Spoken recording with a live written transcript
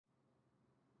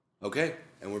Okay,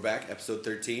 and we're back, episode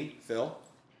 13. Phil?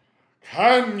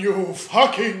 Can you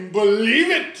fucking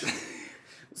believe it?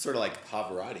 It's sort of like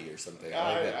Pavarotti or something.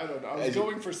 I don't know. I was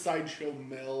going for Sideshow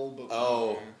Mel, but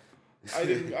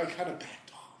I kind of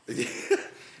backed off. It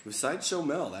was Sideshow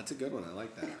Mel. That's a good one. I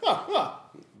like that.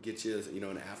 Get you,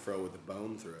 an afro with a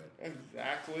bone through it.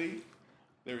 Exactly.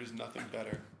 There is nothing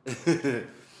better.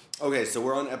 Okay, so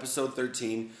we're on episode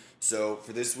 13. So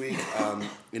for this week,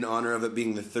 in honor of it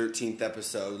being the 13th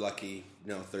episode, lucky,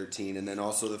 13, and then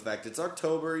also the fact it's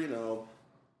October,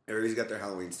 everybody's got their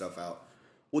Halloween stuff out.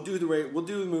 We'll do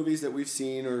the movies that we've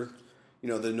seen, or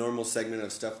the normal segment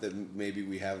of stuff that maybe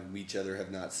we each other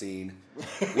have not seen.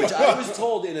 Which I was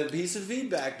told in a piece of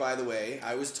feedback, by the way,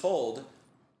 I was told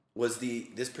was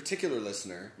this particular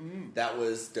listener that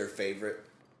was their favorite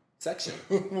section.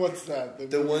 What's that?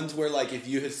 The ones where if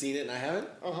you have seen it and I haven't.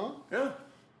 Yeah.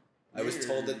 I was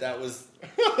told that was.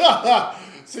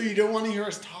 So you don't want to hear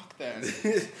us talk then?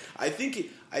 I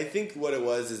think what it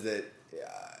was is that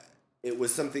it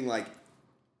was something like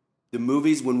the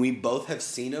movies when we both have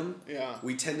seen them. Yeah.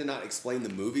 We tend to not explain the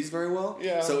movies very well.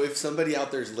 Yeah. So if somebody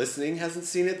out there's listening hasn't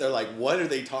seen it, they're like, "What are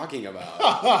they talking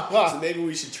about?" So maybe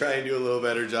we should try and do a little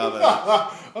better job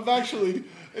of actually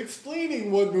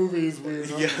explaining what movies we're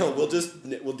talking about.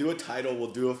 We'll do a title,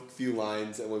 we'll do a few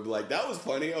lines, and we'll be like, "That was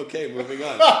funny." Okay, moving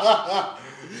on.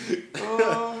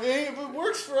 Hey, if it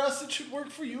works for us, it should work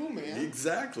for you, man.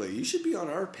 Exactly. You should be on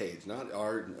our page, not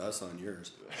us on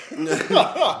yours.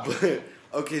 But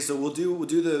okay, so we'll do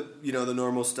the the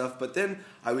normal stuff, but then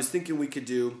I was thinking we could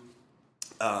do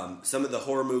some of the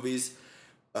horror movies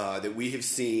that we have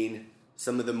seen.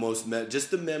 Some of the most,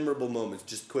 just the memorable moments,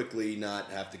 just quickly,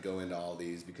 not have to go into all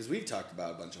these, because we've talked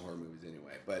about a bunch of horror movies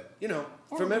anyway. But,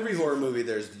 from every horror movie,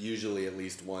 there's usually at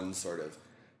least one sort of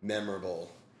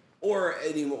memorable, or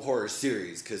any horror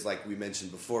series, because like we mentioned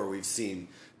before, we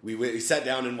sat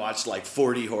down and watched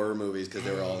 40 horror movies, because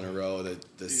they were all in a row,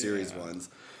 the series ones.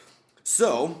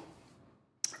 So,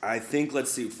 I think,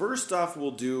 let's see, first off, we'll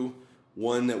do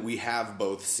one that we have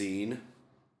both seen.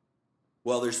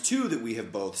 Well, there's two that we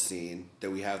have both seen that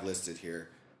we have listed here.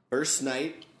 First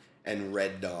Night and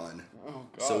Red Dawn. Oh,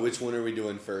 God. So which one are we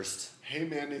doing first? Hey,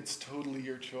 man, it's totally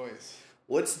your choice.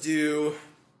 Let's do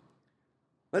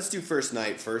First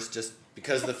Night first, just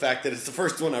because of the fact that it's the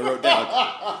first one I wrote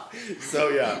down. So,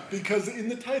 yeah. Because in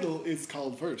the title, it's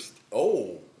called First.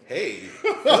 Oh, hey.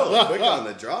 Phil, quick on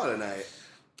the draw tonight.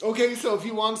 Okay, so if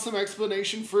you want some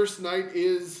explanation, First Night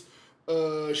is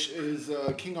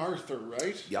King Arthur,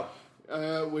 right? Yep.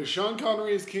 With Sean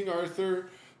Connery as King Arthur,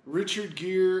 Richard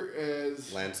Gere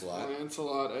as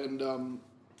Lancelot, and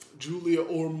Julia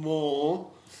Ormond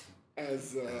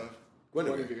as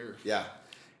Guinevere. Yeah,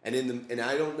 and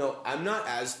I don't know. I'm not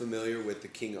as familiar with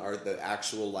the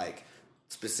actual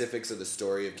specifics of the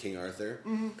story of King Arthur,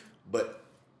 but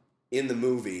in the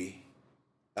movie,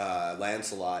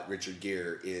 Lancelot, Richard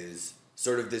Gere, is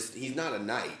sort of this. He's not a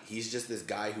knight. He's just this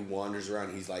guy who wanders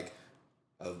around. He's like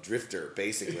a drifter,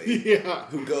 basically. Yeah.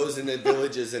 Who goes into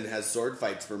villages and has sword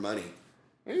fights for money.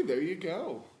 Hey, there you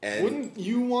go. And wouldn't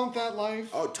you want that life?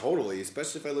 Oh, totally.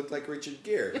 Especially if I looked like Richard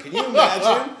Gere. Can you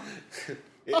imagine?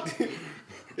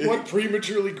 What,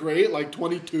 prematurely gray at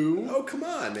 22? Oh, come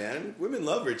on, man. Women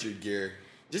love Richard Gere.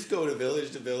 Just go to village.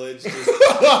 I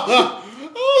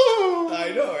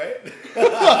know, right?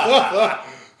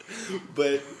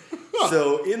 But,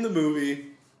 so, in the movie,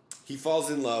 he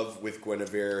falls in love with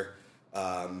Guinevere.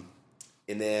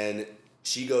 And then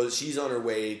she's on her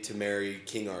way to marry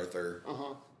King Arthur.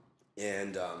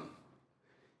 And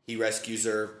he rescues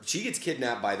her. She gets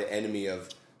kidnapped by the enemy of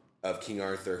King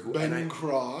Arthur. Ben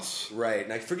Cross. Right,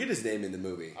 and I forget his name in the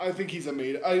movie. I think he's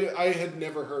I had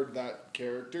never heard that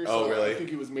character, so really? I think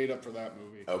he was made up for that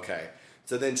movie. Okay.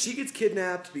 So then she gets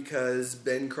kidnapped because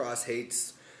Ben Cross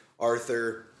hates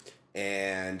Arthur,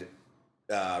 and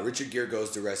Richard Gere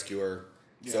goes to rescue her.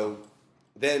 Yeah. So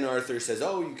then Arthur says,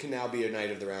 "Oh, you can now be a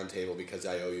Knight of the Round Table because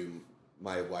I owe you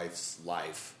my wife's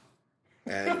life."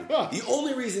 And the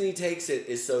only reason he takes it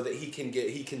is so that he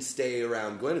can stay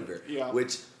around Guinevere,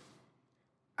 which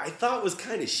I thought was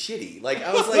kind of shitty.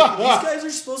 I was like, these guys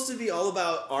are supposed to be all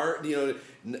about our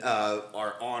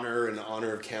honor and the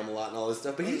honor of Camelot and all this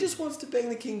stuff, but he just wants to bang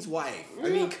the king's wife. I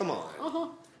mean, come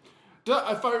on.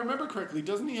 If I remember correctly,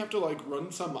 doesn't he have to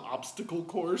run some obstacle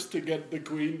course to get the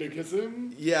queen to kiss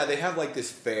him? Yeah, they have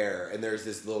this fair, and there's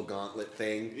this little gauntlet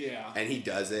thing. Yeah, and he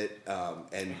does it,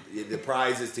 and the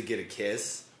prize is to get a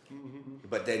kiss.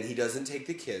 But then he doesn't take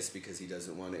the kiss because he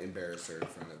doesn't want to embarrass her in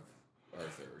front of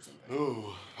Arthur or something.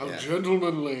 Oh, how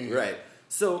gentlemanly! Right.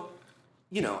 So,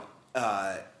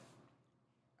 I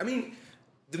mean,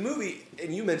 the movie,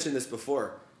 and you mentioned this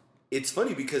before. it's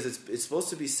funny because it's supposed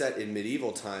to be set in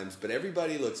medieval times, but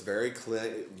everybody looks very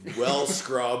well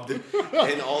scrubbed,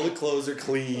 and all the clothes are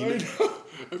clean.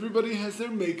 Everybody has their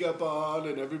makeup on,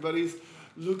 and everybody's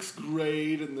looks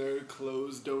great, and their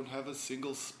clothes don't have a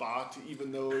single spot,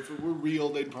 even though if it were real,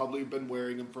 they'd probably have been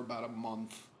wearing them for about a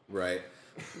month. Right.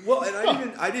 Well,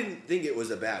 and I didn't think it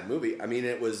was a bad movie. I mean,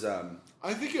 it was...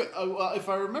 I think, if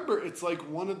I remember, it's like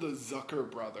one of the Zucker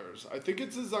brothers. I think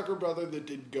it's a Zucker brother that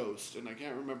did Ghost, and I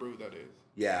can't remember who that is.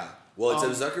 Yeah. Well,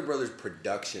 it's a Zucker Brothers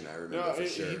production, I remember for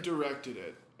sure. He directed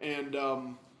it, and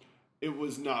it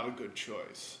was not a good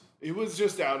choice. It was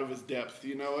just out of his depth,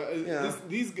 you know. Yeah.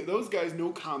 Those guys know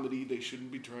comedy. They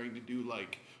shouldn't be trying to do,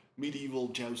 like, medieval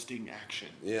jousting action.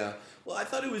 Yeah. Well, I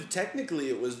thought it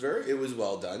was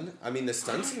well done. I mean, the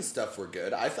stunts and stuff were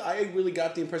good. I really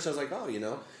got the impression, I was like, oh, you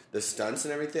know, the stunts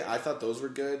and everything, I thought those were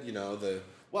good, you know,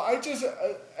 Well, I just,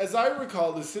 as I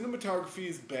recall, the cinematography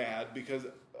is bad because,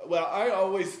 well, I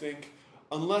always think,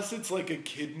 unless it's like a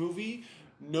kid movie,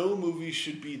 no movie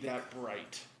should be that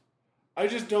bright. I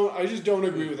just don't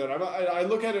agree with that. I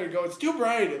look at it and go, it's too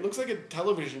bright. It looks like a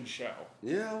television show.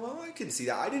 Yeah, well, I can see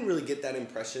that. I didn't really get that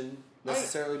impression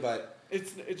necessarily, but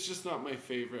it's just not my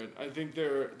favorite. I think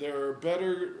there are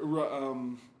better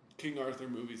King Arthur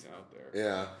movies out there.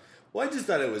 Yeah. Well, I just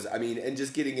thought it was. I mean, and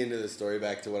just getting into the story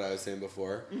back to what I was saying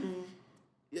before. Mm-hmm.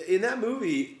 In that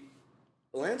movie,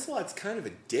 Lancelot's kind of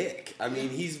a dick. I mean,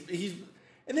 he's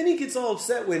and then he gets all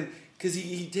upset because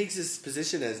he takes his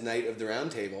position as Knight of the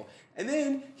Round Table. And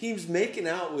then he's making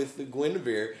out with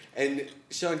Guinevere, and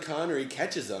Sean Connery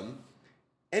catches him,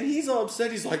 and he's all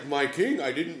upset. He's like, "My king,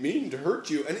 I didn't mean to hurt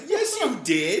you." And yes, you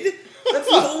did. That's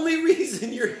the only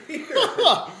reason you're here.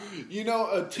 You know,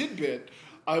 a tidbit.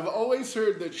 I've always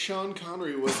heard that Sean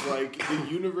Connery was like the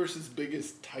universe's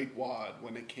biggest tightwad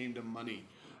when it came to money.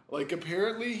 Like,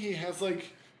 apparently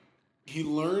he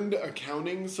learned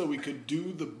accounting so he could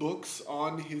do the books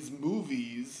on his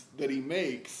movies that he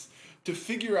makes to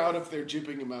figure out if they're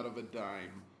jipping him out of a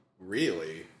dime.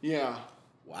 Really? Yeah.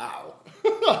 Wow.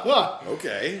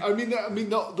 Okay. I mean,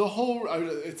 the whole.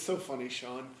 It's so funny,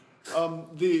 Sean.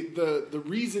 The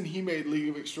reason he made League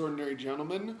of Extraordinary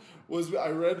Gentlemen was I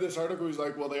read this article. He's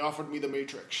like, well, they offered me The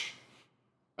Matrix,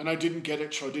 and I didn't get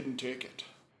it, so I didn't take it.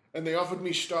 And they offered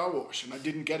me Star Wars, and I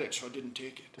didn't get it, so I didn't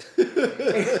take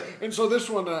it. and so this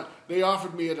one, they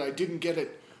offered me it, I didn't get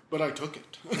it, but I took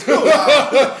it. Talk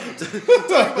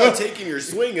about taking your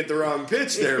swing at the wrong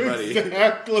pitch there, buddy.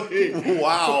 Exactly.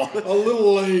 Wow. A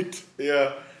little late.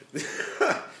 Yeah.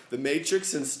 The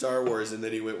Matrix and Star Wars, and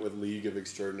then he went with League of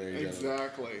Extraordinary Gentlemen.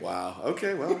 Exactly. Wow.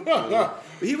 Okay, well.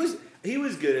 He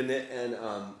was good in it, and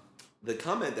the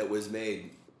comment that was made,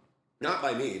 not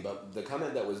by me, but the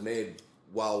comment that was made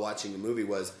while watching the movie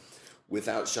was,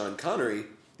 without Sean Connery,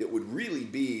 it would really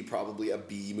be probably a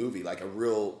B movie, like a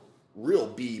real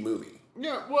B movie.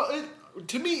 Yeah, well,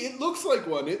 to me, it looks like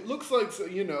one. It looks like,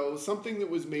 you know, something that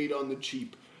was made on the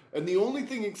cheap. And the only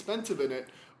thing expensive in it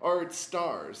are its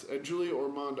stars. And Julia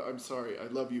Ormond, I'm sorry, I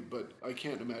love you, but I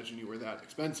can't imagine you were that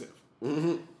expensive.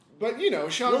 Mm-hmm. But, you know,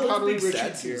 Sean Connery,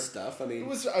 Richard Gere. Stuff. I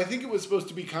mean, I think it was supposed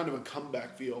to be kind of a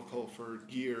comeback vehicle for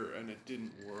Gere, and it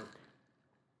didn't work.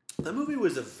 That movie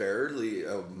was a fairly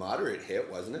moderate hit,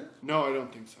 wasn't it? No, I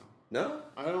don't think so. No?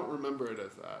 I don't remember it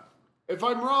as that. If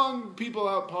I'm wrong, people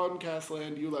out podcast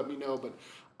land, you let me know, but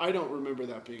I don't remember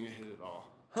that being a hit at all.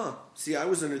 Huh. See, I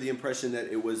was under the impression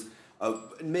that it was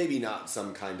maybe not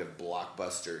some kind of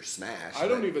blockbuster smash. I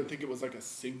don't even think it was like a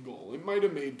single. It might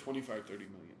have made $25-30 million.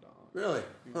 Really?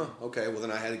 Huh. Okay, well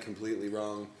then I had a completely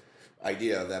wrong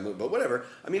idea of that movie. But whatever.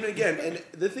 I mean, again, and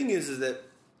the thing is that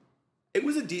it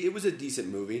was a decent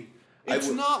movie. It's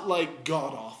not like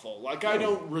god-awful. Like, I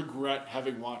don't regret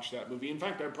having watched that movie. In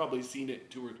fact, I've probably seen it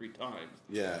 2 or 3 times.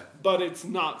 Yeah. But it's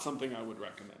not something I would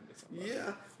recommend to somebody.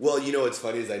 Yeah. Well, you know what's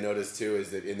funny is I noticed, too, is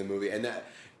that in the movie, and that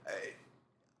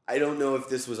I don't know if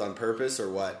this was on purpose or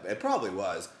what. It probably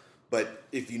was. But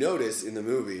if you notice in the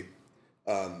movie,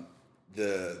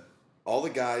 all the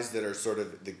guys that are sort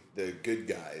of the good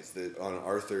guys that on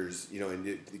Arthur's, you know, in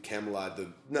the Camelot, the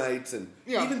knights, and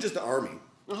even just the army,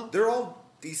 they're all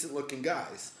decent-looking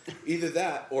guys. Either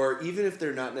that, or even if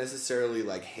they're not necessarily,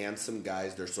 like, handsome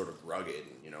guys, they're sort of rugged,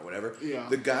 you know, whatever. Yeah.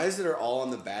 The guys that are all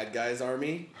on the bad guys'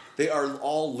 army, they are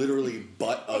all literally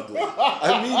butt ugly.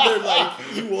 I mean, they're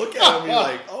like, you look at them and you're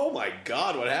like, oh my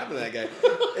God, what happened to that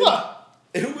guy?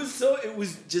 And it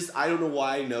was just, I don't know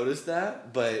why I noticed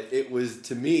that, but it was,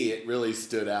 to me, it really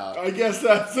stood out. I guess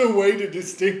that's the way to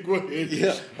distinguish.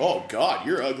 Yeah. Oh God,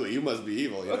 you're ugly. You must be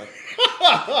evil, you know.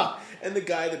 And the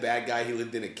bad guy, he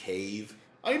lived in a cave.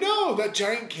 I know, that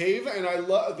giant cave, and I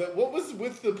love that. What was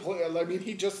with the play? I mean,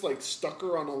 he just like stuck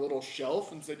her on a little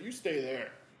shelf and said, "You stay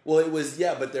there." Well, it was,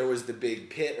 but there was the big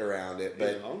pit around it.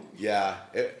 But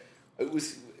it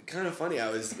was kind of funny.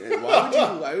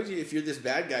 Why would you, if you're this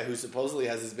bad guy who supposedly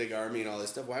has this big army and all this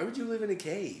stuff, why would you live in a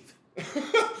cave?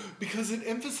 Because it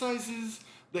emphasizes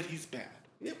that he's bad.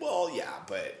 Yeah, well, yeah,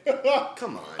 but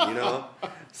come on,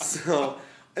 So,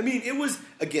 I mean, it was,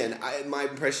 again, my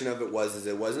impression of it was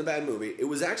it wasn't a bad movie. It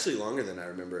was actually longer than I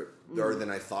remember it, or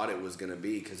than I thought it was going to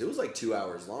be, because it was like 2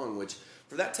 hours long, which,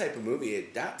 for that type of movie,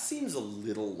 that seems a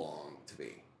little long to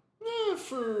me.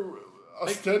 For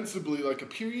ostensibly like a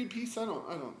period piece,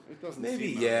 it doesn't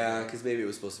maybe, seem because maybe it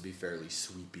was supposed to be fairly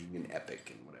sweeping and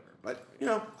epic and whatever. But,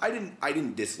 I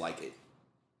didn't dislike it.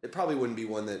 It probably wouldn't be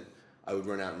one that I would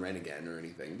run out and rent again or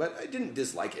anything, but I didn't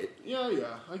dislike it.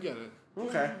 Yeah, I get it.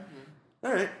 Okay.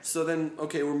 All right, so then,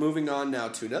 we're moving on now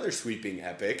to another sweeping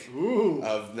epic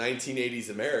of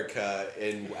 1980s America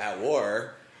at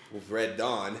war with Red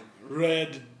Dawn.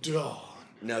 Red Dawn.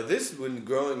 Now, when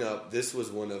growing up, this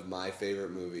was one of my favorite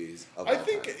movies of all I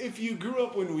think time. if you grew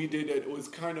up when we did it, it was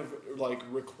kind of like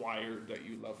required that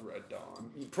you love Red Dawn.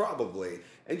 Probably.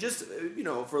 And just,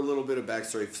 for a little bit of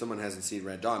backstory, if someone hasn't seen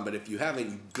Red Dawn, but if you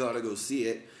haven't, you gotta go see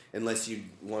it, unless you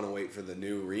want to wait for the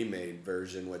new remade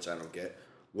version, which I don't get.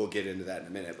 We'll get into that in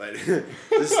a minute. But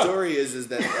the story is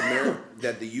that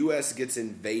that the U.S. gets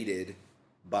invaded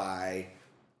by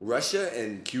Russia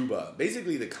and Cuba,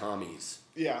 basically the commies.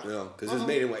 Yeah. Because it was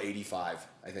made in, 85,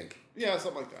 I think. Yeah,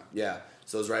 something like that. Yeah.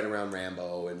 So it was right around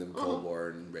Rambo and the Cold War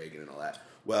and Reagan and all that.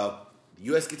 Well, the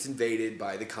U.S. gets invaded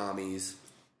by the commies,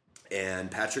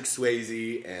 and Patrick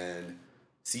Swayze and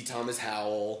C. Thomas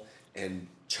Howell and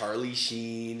Charlie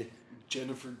Sheen,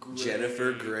 Jennifer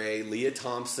Grey, Leah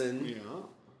Thompson,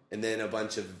 and then a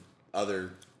bunch of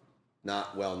other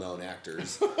not well-known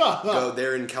actors.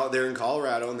 They're in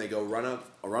Colorado, and they go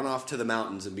run off to the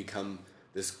mountains and become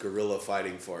this guerrilla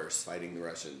fighting force, fighting the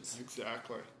Russians.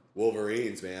 Exactly.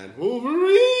 Wolverines, man.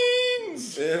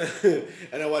 Wolverines!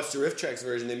 And I watched the Riff Tracks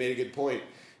version. They made a good point.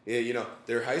 Yeah,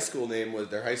 their high school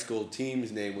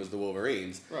team's name was the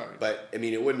Wolverines. Right. But, I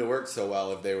mean, it wouldn't have worked so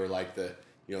well if they were like the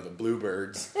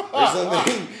Bluebirds or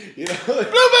something.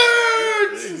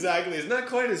 Bluebirds! Exactly. It's not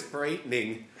quite as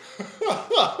frightening.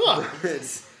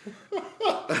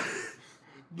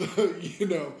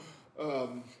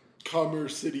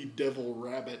 Commerce City Devil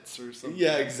Rabbits or something.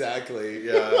 Yeah, exactly.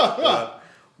 Yeah.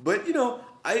 But,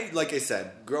 like I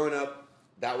said, growing up,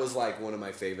 that was like one of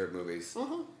my favorite movies.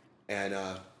 And,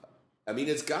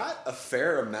 it's got a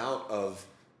fair amount of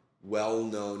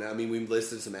well-known. We've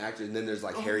listed some actors, and then there's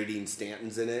like Harry Dean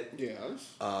Stanton's in it. Yes.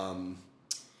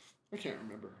 I can't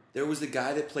remember. There was the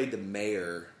guy that played the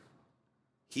mayor.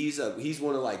 He's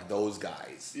one of like those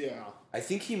guys. Yeah. I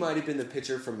think he might have been the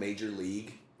pitcher from Major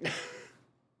League.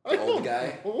 The old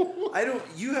guy.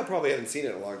 You probably haven't seen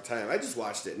it in a long time. I just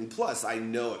watched it, and plus I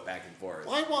know it back and forth.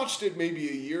 I watched it maybe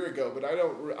a year ago, but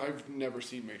I've never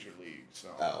seen Major League. So.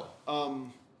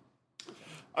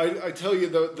 I tell you,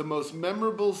 the most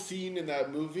memorable scene in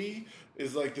that movie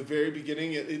is like the very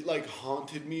beginning. It like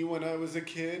haunted me when I was a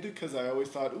kid because I always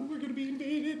thought, "Oh, we're gonna be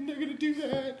invaded and they're gonna do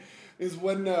that." Is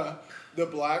when the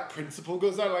black principal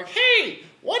goes out like, "Hey,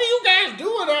 what are you guys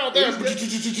doing out there?" I was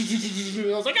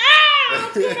like,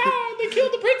 "What's going on? They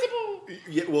killed the principal."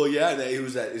 Yeah, well, yeah.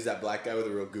 Is that black guy with a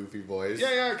real goofy voice?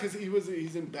 Yeah, because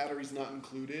he's in Batteries Not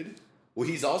Included. Well,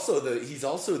 he's also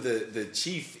the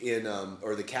chief in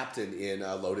or the captain in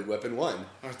Loaded Weapon 1.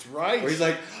 That's right. Where he's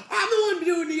like, I'm the one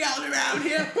doing the yelling around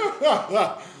here.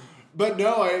 But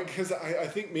no, because I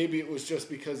think maybe it was just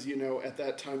because, at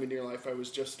that time in your life, I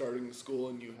was just starting the school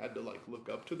and you had to, like, look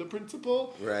up to the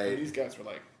principal. Right. And these guys were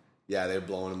like... Yeah, they're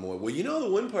blowing him away. Well, the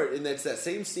one part, and that's that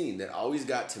same scene that always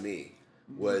got to me,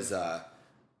 was,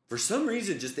 for some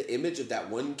reason, just the image of that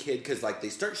one kid, because, like, they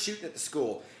start shooting at the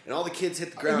school, and all the kids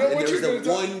hit the ground, and there was that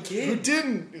one kid who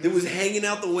didn't. That was hanging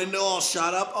out the window all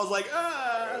shot up. I was like,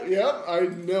 ah! Yep, I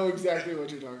know exactly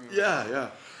what you're talking about.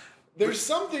 Yeah. There's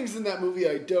some things in that movie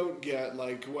I don't get,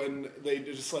 like when they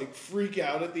just like freak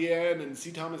out at the end and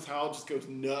C. Thomas Howell just goes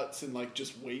nuts and like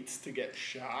just waits to get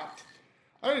shot.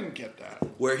 I didn't get that.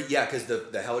 Because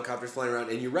the helicopter's flying around,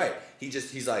 and you're right. He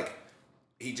just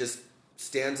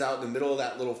stands out in the middle of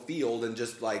that little field and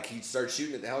just like he starts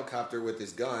shooting at the helicopter with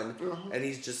his gun, and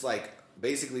he's just like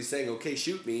basically saying, "Okay,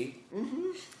 shoot me."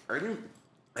 Mm-hmm.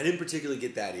 I didn't particularly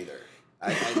get that either.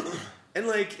 And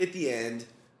like at the end.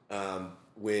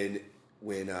 When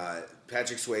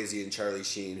Patrick Swayze and Charlie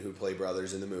Sheen, who play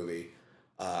brothers in the movie,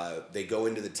 they go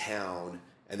into the town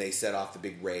and they set off the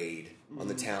big raid on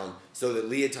the town so that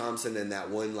Leah Thompson and that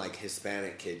one like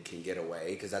Hispanic kid can get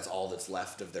away because that's all that's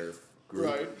left of their group.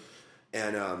 Right.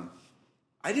 And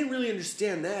I didn't really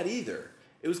understand that either.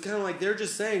 It was kind of like they're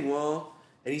just saying, well,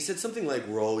 and he said something like,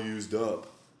 we're all used up.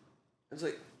 I was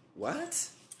like, what?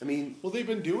 I mean... Well, they've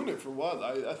been doing it for what?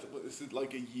 Is it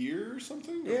like a year or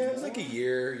something? Yeah, it was like a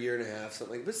year and a half,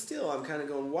 something. But still, I'm kind of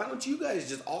going, why don't you guys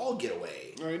just all get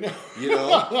away? I know. You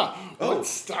know? What's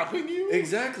stopping you?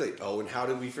 Exactly. Oh, and how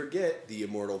did we forget the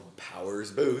immortal Powers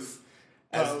Booth?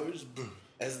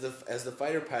 As the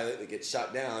fighter pilot that gets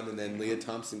shot down and then Leah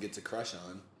Thompson gets a crush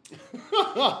on.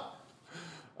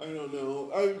 I don't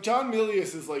know. John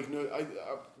Milius is like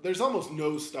there's almost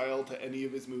no style to any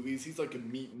of his movies. He's like a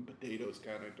meat and potatoes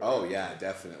kind of director. Oh yeah,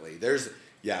 definitely. There's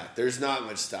not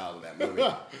much style to that movie.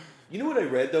 You know what I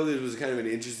read though? That was kind of an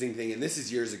interesting thing, and this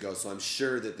is years ago, so I'm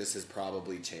sure that this has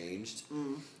probably changed.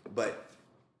 But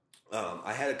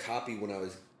I had a copy when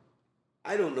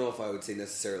I don't know if I would say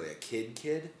necessarily a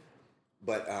kid,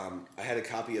 but I had a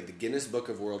copy of the Guinness Book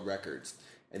of World Records.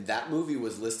 And that movie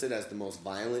was listed as the most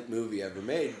violent movie ever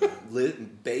made,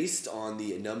 based on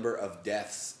the number of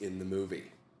deaths in the movie.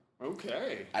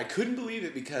 Okay. I couldn't believe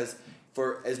it because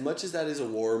for as much as that is a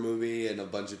war movie and a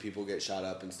bunch of people get shot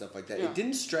up and stuff like that, it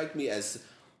didn't strike me as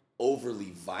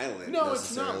overly violent. No,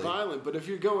 it's not violent, but if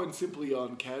you're going simply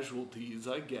on casualties,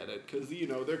 I get it. Because,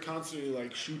 they're constantly,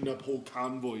 like, shooting up whole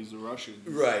convoys of Russians.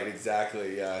 Right,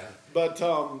 exactly, yeah. But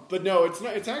no, it's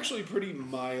not. It's actually pretty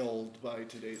mild by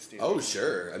today's standards. Oh,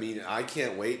 sure. I mean, I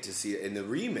can't wait to see it. In the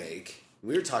remake,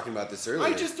 we were talking about this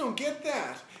earlier. I just don't get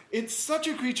that. It's such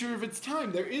a creature of its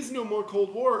time. There is no more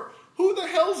Cold War. Who the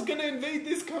hell's gonna invade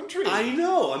this country? I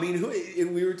know. I mean,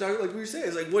 we were talking like we were saying.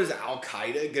 It's like, what is Al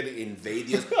Qaeda gonna invade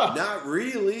the? Not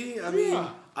really. I mean,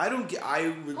 I don't get. I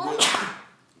would. Really,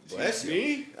 bless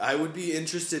you. I would be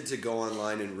interested to go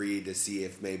online and read to see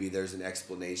if maybe there's an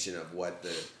explanation of what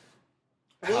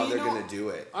how they're gonna do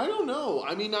it. I don't know.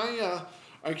 I mean,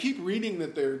 I keep reading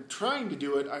that they're trying to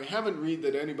do it. I haven't read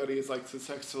that anybody has like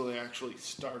successfully actually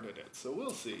started it. So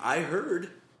we'll see. I heard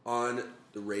on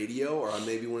the radio or on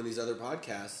maybe one of these other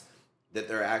podcasts that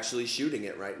they're actually shooting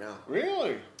it right now.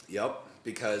 Really? Yep,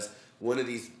 because one of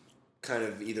these kind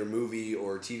of either movie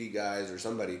or TV guys or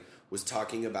somebody was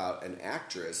talking about an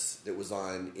actress that was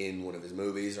in one of his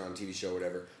movies or on a TV show or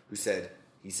whatever, he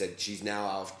said she's now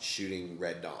out shooting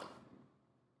Red Dawn.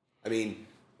 I mean...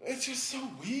 It's just so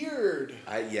weird.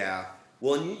 Yeah.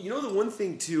 Well, and you know the one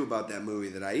thing, too, about that movie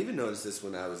that I even noticed this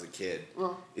when I was a kid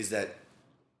is that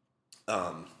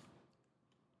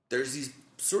there's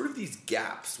these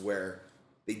gaps where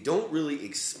they don't really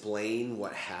explain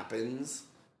what happens.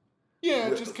 Yeah,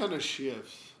 it just kind of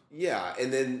shifts. Yeah,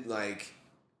 and then, like,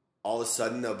 all of a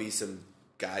sudden there'll be some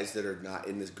guys that are not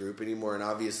in this group anymore, and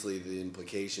obviously the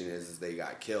implication is they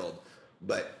got killed.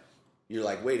 But you're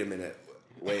like, wait a minute.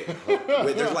 Wait,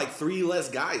 there's like 3 less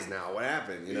guys now. What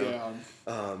happened? Yeah.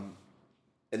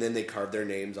 And then they carved their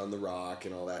names on the rock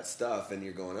and all that stuff, and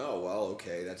you're going, oh, well,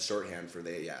 okay, that's shorthand for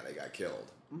they got killed.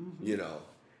 Mm-hmm.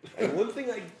 And one thing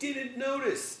I didn't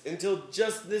notice until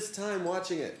just this time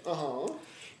watching it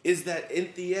is that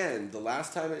at the end, the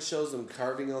last time it shows them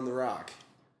carving on the rock,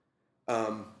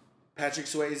 Patrick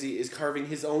Swayze is carving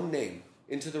his own name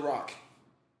into the rock.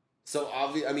 So,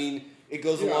 it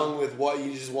goes along with what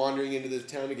you just wandering into this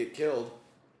town to get killed.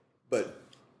 But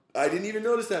I didn't even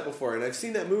notice that before, and I've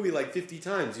seen that movie like 50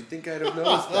 times. You'd think I'd have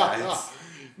noticed that.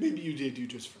 Maybe you did, you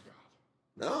just forgot.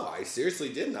 No, I seriously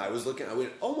didn't. I was looking, I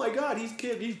went, oh my God, he's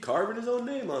carving his own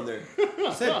name on there.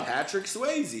 It said Patrick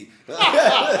Swayze.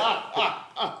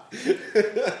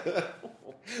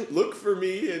 Look for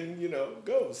me in,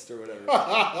 Ghost or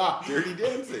whatever. Dirty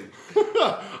Dancing.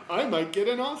 I might get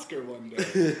an Oscar one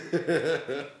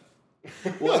day.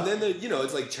 Well, and then,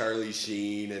 it's like Charlie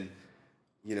Sheen, and,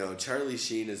 Charlie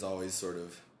Sheen is always sort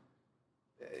of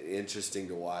interesting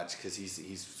to watch because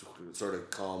he's sort of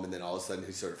calm, and then all of a sudden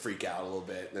he sort of freak out a little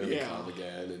bit, and then he'll be calm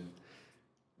again, and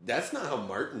that's not how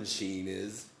Martin Sheen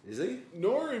is he?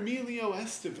 Nor Emilio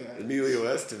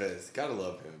Estevez. Gotta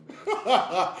love him.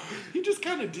 He just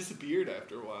kind of disappeared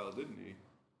after a while, didn't he?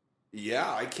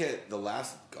 Yeah, the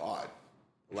last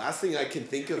thing I can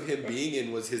think of him being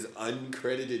in was his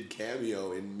uncredited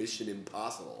cameo in Mission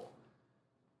Impossible.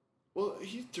 Well,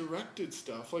 he directed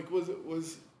stuff. Like,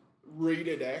 was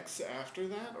Rated X after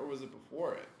that, or was it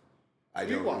before it?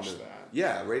 We watched that.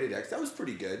 Yeah, Rated X. That was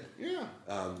pretty good. Yeah.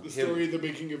 The story of the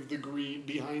making of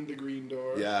Behind the Green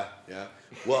Door. Yeah.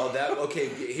 Well,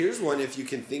 here's one if you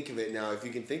can think of it now. If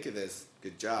you can think of this,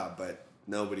 good job, but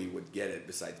nobody would get it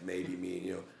besides maybe me and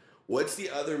you. What's the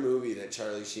other movie that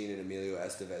Charlie Sheen and Emilio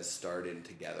Estevez starred in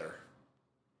together?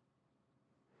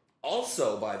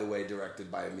 Also, by the way,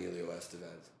 directed by Emilio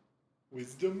Estevez.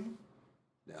 Wisdom?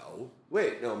 No.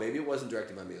 Wait, no, maybe it wasn't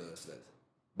directed by Emilio Estevez.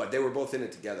 But they were both in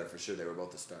it together, for sure. They were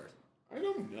both the stars. I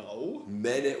don't know.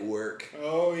 Men at Work.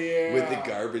 Oh, yeah. With the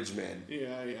garbage men.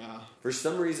 Yeah. For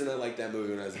some reason, I liked that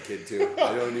movie when I was a kid, too.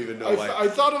 I don't even know why. I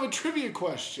thought of a trivia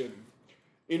question.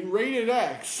 In Rated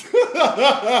X,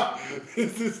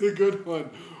 this is a good one.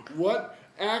 What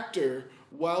actor,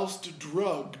 whilst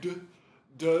drugged,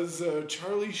 does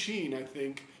Charlie Sheen, I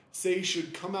think, say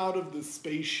should come out of the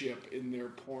spaceship in their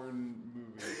porn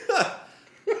movie?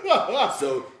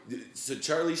 So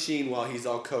Charlie Sheen, while he's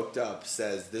all coked up,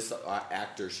 says this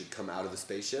actor should come out of the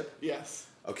spaceship? Yes.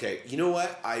 Okay, you know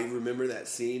what? I remember that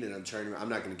scene, and I'm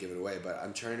not going to give it away, but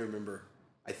I'm trying to remember.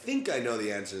 I think I know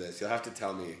the answer to this. You'll have to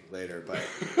tell me later, but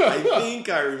I think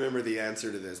I remember the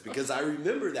answer to this because I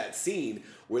remember that scene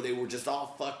where they were just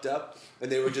all fucked up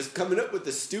and they were just coming up with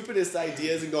the stupidest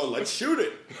ideas and going, let's shoot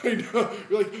it. I know.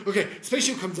 You're like, okay,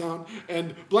 spaceship comes down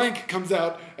and blank comes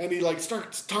out and he like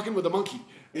starts talking with a monkey.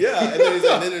 Yeah, and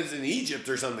then it's in Egypt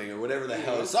or something or whatever the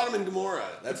hell. Sodom and Gomorrah.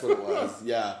 That's what it was.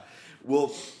 Yeah.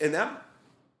 Well, and that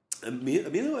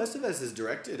Emilio Estevez has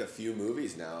directed a few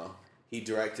movies now. He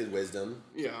directed Wisdom.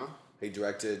 Yeah. He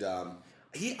directed.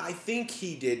 I think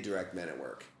he did direct Men at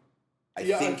Work. I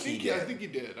think he did. I think he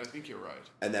did. I think you're right.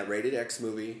 And that Rated X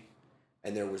movie,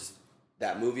 and there was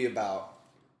that movie about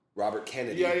Robert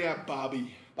Kennedy. Yeah,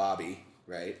 Bobby. Bobby,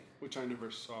 right? Which I never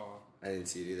saw. I didn't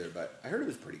see it either, but I heard it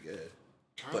was pretty good.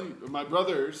 My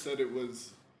brother said it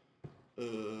was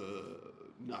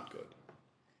not good.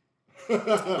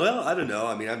 Well, I don't know.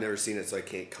 I mean, I've never seen it, so I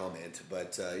can't comment.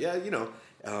 But yeah, you know.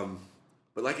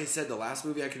 But like I said, the last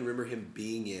movie I can remember him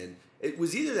being in, it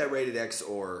was either that Rated X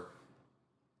or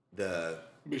the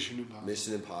Mission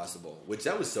Impossible. Which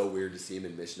that was so weird to see him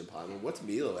in Mission Impossible. What's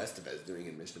Emilio Estevez doing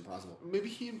in Mission Impossible? Maybe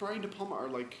he and Brian De Palma are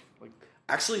like.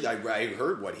 Actually, I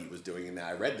heard what he was doing in that.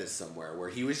 I read this somewhere where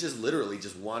he was just literally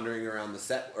just wandering around the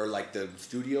set or like the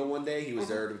studio one day. He was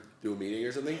there to do a meeting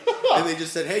or something, and they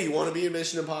just said, "Hey, you want to be in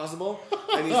Mission Impossible?"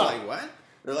 And he's like, "What?"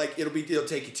 They're like, "It'll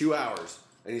take you 2 hours."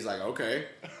 And he's like, "Okay."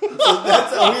 So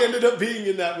that's how he ended up being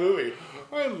in that movie.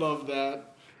 I love that.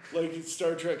 Like in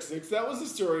Star Trek 6, that was the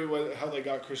story how they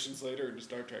got Christian Slater into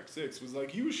Star Trek 6. Was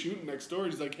like he was shooting next door.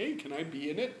 He's like, "Hey, can I be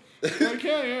in it?" Like,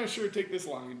 yeah, sure, take this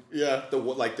line. Yeah,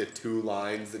 the 2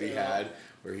 lines that he had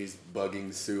where he's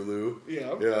bugging Sulu.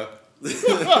 Yeah.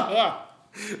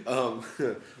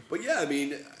 But yeah, I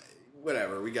mean,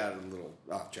 whatever. We got a little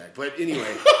off track, but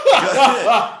anyway,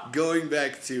 going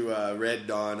back to Red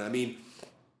Dawn. I mean,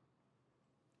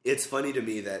 it's funny to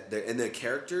me that the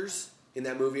characters in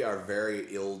that movie are very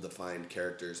ill-defined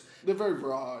characters. They're very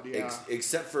broad, yeah.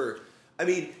 Except for, I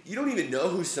mean, you don't even know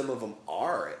who some of them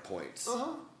are at points.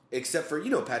 Uh-huh. Except for,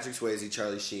 Patrick Swayze,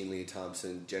 Charlie Sheen, Leah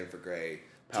Thompson, Jennifer Grey,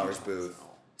 Powers Booth,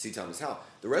 C. Thomas Howell.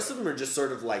 The rest of them are just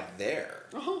sort of like there.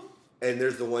 Uh-huh. And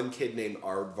there's the one kid named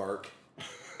Aardvark.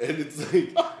 And it's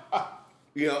like,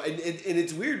 and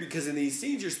it's weird because in these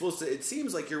scenes it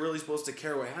seems like you're really supposed to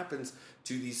care what happens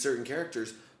to these certain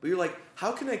characters. But you're like,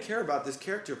 how can I care about this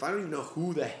character if I don't even know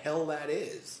who the hell that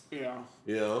is? Yeah.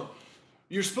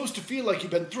 You're supposed to feel like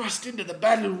you've been thrust into the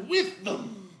battle with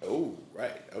them. Oh,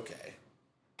 right. Okay.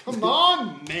 Come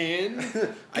on, man.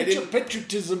 Get your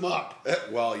patriotism up.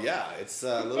 Well, yeah. It's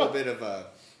a little bit of a...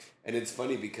 And it's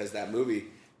funny because that movie,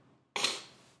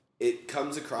 it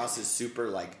comes across as super,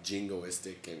 like,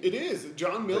 jingoistic. And it is.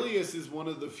 John Milius is one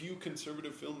of the few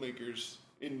conservative filmmakers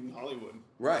in Hollywood.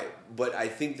 Right. But I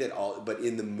think that but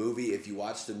in the movie, if you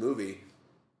watch the movie,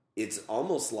 it's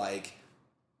almost like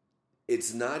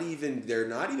they're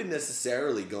not even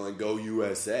necessarily going, "Go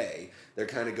USA." They're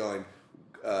kind of going,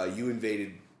 "You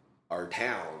invaded our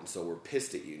town, so we're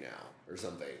pissed at you now," or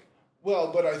something.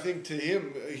 Well, but I think to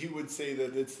him, he would say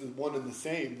that it's the one and the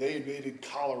same. They invaded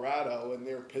Colorado, and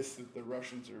they're pissed that the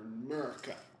Russians are in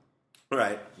America.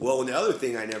 Right. Well, and the other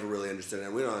thing I never really understood,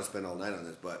 and we don't want to spend all night on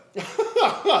this, but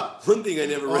one thing I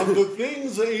never really... On the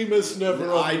things Amos never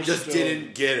understood. I just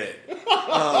didn't get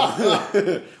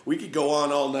it. We could go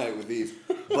on all night with these.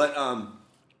 But,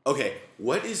 okay,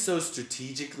 what is so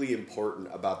strategically important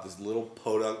about this little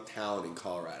podunk town in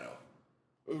Colorado?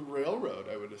 A railroad,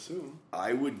 I would assume.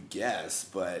 I would guess,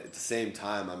 but at the same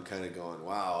time, I'm kind of going,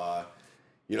 wow,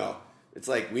 it's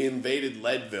like we invaded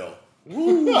Leadville.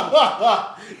 Woo.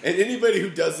 And anybody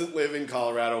who doesn't live in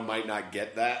Colorado might not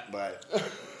get that, but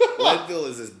Leadville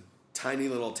is this tiny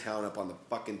little town up on the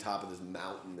fucking top of this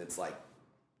mountain that's like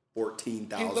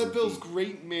 14,000 feet. Leadville's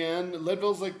great, man.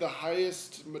 Leadville's like the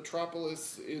highest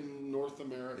metropolis in North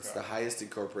America. It's the highest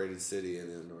incorporated city in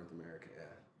North America, yeah.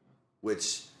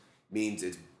 Which means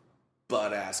it's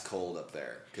butt-ass cold up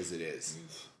there, because it is.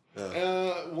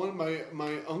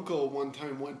 My uncle one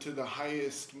time went to the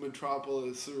highest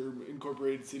metropolis or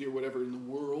incorporated city or whatever in the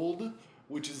world,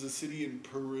 which is a city in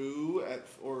Peru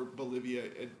or Bolivia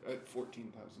at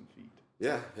 14,000 feet.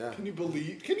 Yeah. Can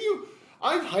you?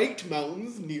 I've hiked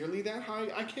mountains nearly that high.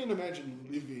 I can't imagine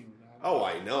living that Oh,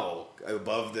 high. I know.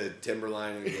 Above the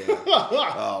timberline. Yeah.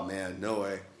 Oh, man, no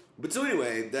way. But so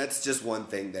anyway, that's just one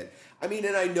thing that, I mean,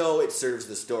 and I know it serves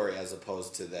the story as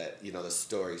opposed to that, the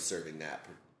story serving that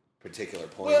particular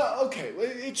point. Well, okay.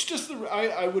 It's just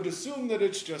I would assume that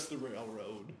it's just the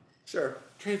railroad. Sure.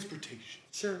 Transportation.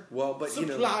 Sure. Well, but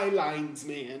Supply lines,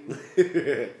 man.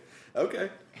 Okay.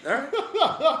 All right.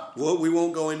 Well, we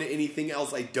won't go into anything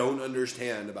else I don't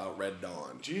understand about Red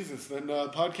Dawn. Jesus, then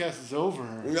podcast is over.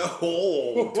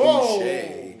 Oh,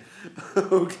 touche.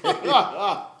 Okay.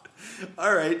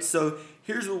 All right. So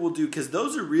here's what we'll do, because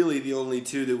those are really the only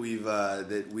two that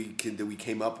we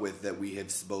came up with that we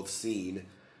have both seen.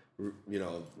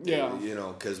 Yeah.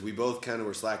 Because we both kind of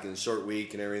were slacking, short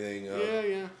week and everything.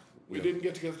 Yeah. We didn't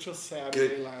get together till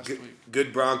Saturday last week.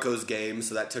 Good Broncos game,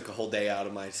 so that took a whole day out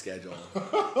of my schedule.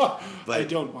 But I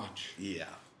don't watch. Yeah.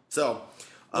 So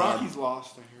Rockies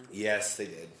lost, I heard. Yes, they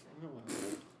did.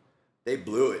 They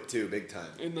blew it too, big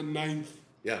time. In the 9th.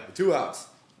 Yeah, 2 outs.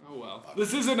 Oh well.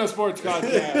 This isn't a sports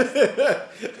podcast.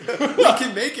 We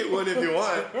can make it one if you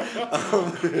want.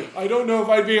 I don't know if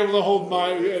I'd be able to hold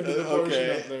my end of the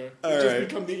portion up there. All just right.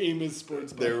 become the Amos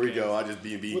Sports podcast. There we go. I'll just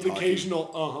be with talking.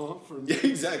 occasional from Yeah,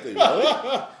 exactly.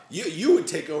 Really? you would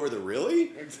take over the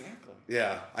really? Exactly.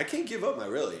 Yeah, I can't give up my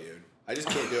really, dude. I just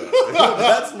can't do it.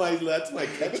 That's my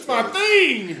catchphrase. It's my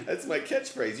thing. That's my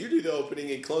catchphrase. You do the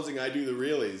opening and closing. I do the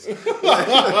realies. And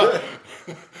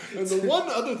the one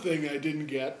other thing I didn't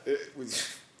get.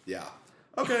 Yeah.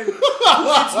 Okay.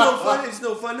 Well, it's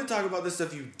no fun to talk about the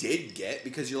stuff you did get,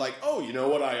 because you're like, oh, you know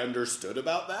what I understood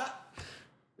about that?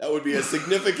 That would be a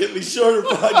significantly shorter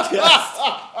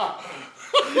podcast.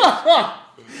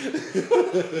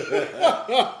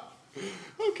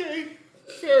 Okay.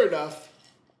 Fair enough.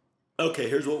 Okay,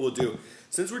 here's what we'll do.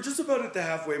 Since we're just about at the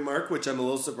halfway mark, which I'm a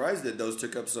little surprised that those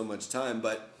took up so much time,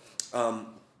 but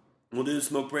we'll do the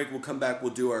smoke break. We'll come back.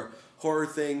 We'll do our horror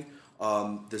thing.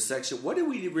 The section. What did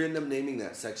we end up naming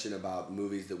that section about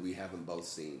movies that we haven't both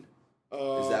seen?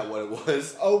 Is that what it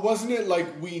was? Oh, wasn't it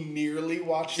like we nearly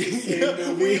watched the same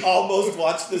movie? We almost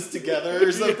watched this together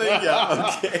or something?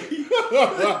 Yeah,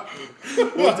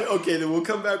 okay. Then we'll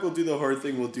come back. We'll do the horror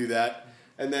thing. We'll do that.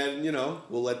 And then,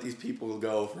 we'll let these people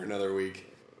go for another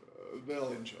week.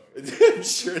 They'll enjoy it. I'm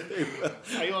sure they will.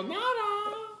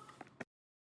 Sayonara.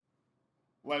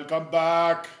 Welcome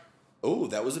back. Oh,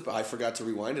 I forgot to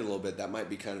rewind it a little bit. That might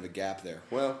be kind of a gap there.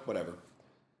 Well, whatever.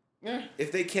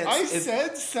 If they can't... I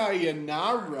said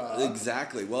sayonara.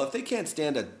 Exactly. Well, if they can't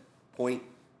stand a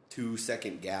 0.2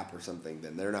 second gap or something,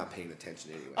 then they're not paying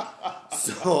attention anyway.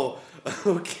 So,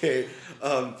 okay.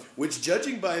 Which,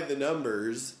 judging by the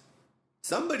numbers,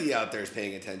 somebody out there is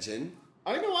paying attention.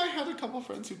 I know I had a couple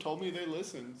friends who told me they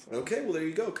listened. So. Okay, well, there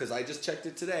you go, because I just checked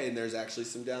it today, and there's actually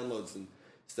some downloads and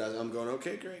stuff. I'm going,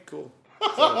 okay, great, cool.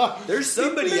 So, there's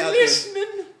somebody out there.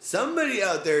 Somebody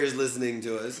out there is listening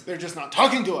to us. They're just not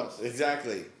talking to us.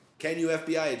 Exactly.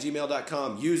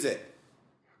 canyoufbi@gmail.com. Use it.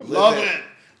 Love it.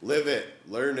 Live it.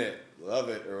 Learn it. Love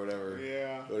it. Or whatever.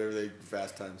 Yeah. Whatever they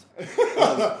fast times.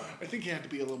 I think you have to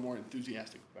be a little more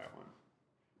enthusiastic with that one.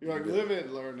 You're like, live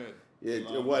it, learn it.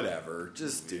 Yeah, whatever.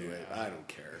 Just do it. I don't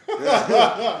care.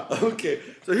 Okay.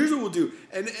 So here's what we'll do.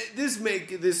 And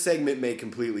this segment may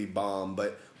completely bomb,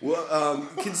 but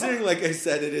considering, like I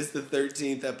said, it is the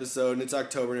 13th episode and it's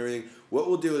October and everything, what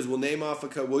we'll do is we'll name off a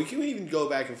couple. Well, you can even go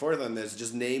back and forth on this,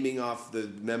 just naming off the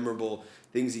memorable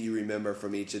things that you remember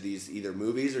from each of these, either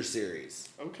movies or series.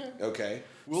 Okay.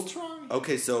 We'll try.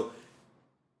 Okay, so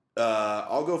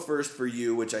I'll go first for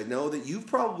you, which I know that you've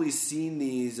probably seen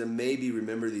these and maybe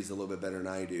remember these a little bit better than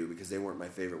I do, because they weren't my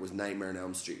favorite, was Nightmare on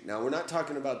Elm Street. Now, we're not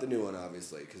talking about the new one,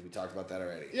 obviously, because we talked about that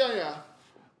already. Yeah.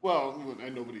 Well,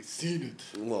 and nobody's seen it.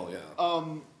 Well,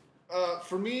 yeah.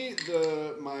 For me,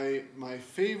 my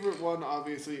favorite one,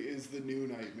 obviously, is the new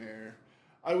Nightmare.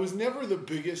 I was never the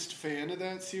biggest fan of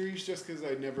that series, just because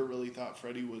I never really thought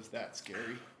Freddy was that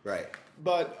scary. Right.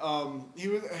 But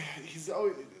he's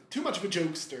always too much of a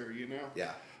jokester,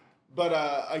 Yeah. But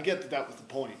I get that was the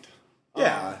point.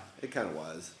 Yeah, it kind of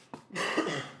was.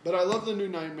 But I love the new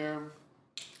Nightmare.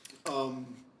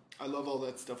 I love all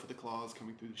that stuff with the claws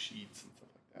coming through the sheets and stuff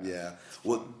like that. Yeah.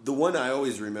 Well, the one I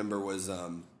always remember was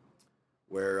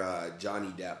where Johnny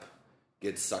Depp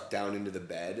gets sucked down into the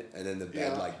bed, and then the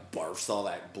bed Yeah. like barfs all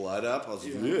that blood up. I was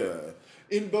like, Yeah. yeah.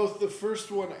 In both the first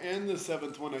one and the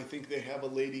seventh one, I think they have a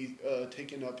lady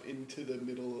taken up into the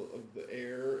middle of the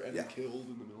air and killed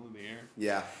in the middle of the air.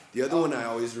 Yeah. The other one I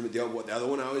always remember. The other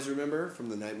one I always remember from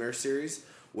the Nightmare series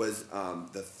was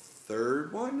the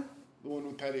third one. The one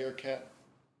with Patty Arquette.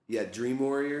 Yeah, Dream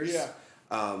Warriors. Yeah.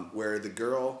 Where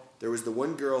there was the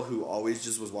one girl who always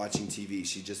just was watching TV.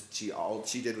 All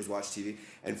she did was watch TV,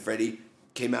 and Freddy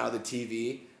came out of the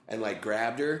TV and like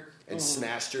grabbed her and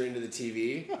smashed her into the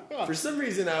TV. For some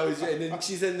reason, and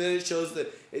then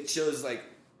it shows like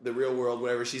the real world,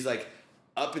 whatever. She's like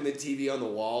up in the TV on the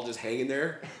wall, just hanging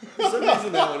there. For some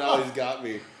reason, that one always got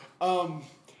me.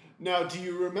 Now, do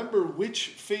you remember which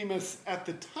famous at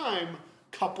the time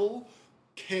couple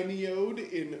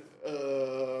cameoed in?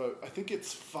 I think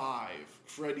it's 5.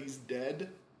 Freddy's Dead.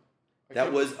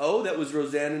 That was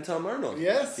Roseanne and Tom Arnold.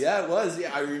 Yes. Yeah, it was.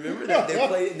 Yeah, I remember that. They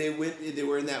played and they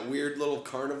were in that weird little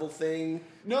carnival thing.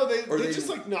 No, they just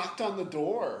like knocked on the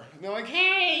door. And they're like,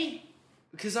 "Hey!"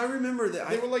 Because I remember that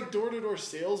They were like door-to-door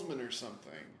salesmen or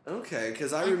something. Okay,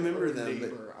 because I remember them.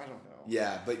 Neighbor, I don't know.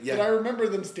 Yeah, but yeah. But I remember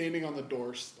them standing on the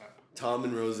doorstep. Tom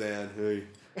and Roseanne. Hey.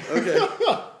 Okay.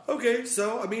 Okay,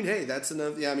 so I mean, hey, that's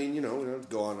enough. Yeah, I mean, we don't have to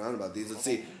go on and on about these. Let's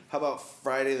see. How about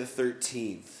Friday the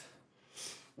 13th?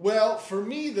 Well, for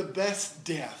me, the best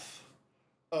death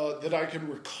that I can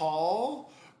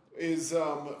recall is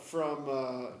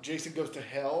from Jason Goes to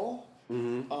Hell.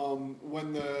 Mm-hmm.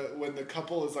 When the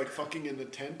couple is like fucking in the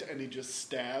tent and he just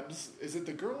stabs. Is it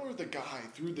the girl or the guy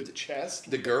through the chest?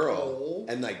 The girl,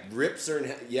 and like rips her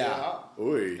in. Yeah.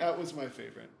 Oy. That was my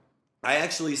favorite. I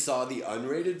actually saw the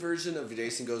unrated version of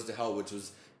Jason Goes to Hell, which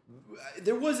was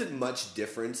there wasn't much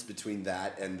difference between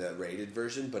that and the rated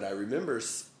version, but I remember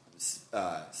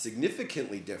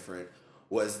significantly different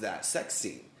was that sex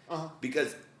scene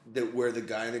because where the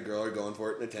guy and the girl are going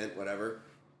for it in a tent, whatever.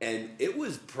 And it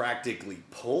was practically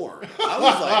porn. I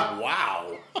was like,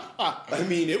 wow. I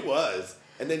mean, it was.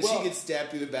 And then she gets stabbed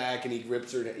through the back and he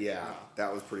rips her. Yeah,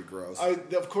 that was pretty gross.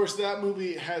 Of course, that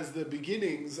movie has the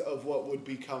beginnings of what would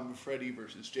become Freddy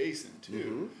versus Jason,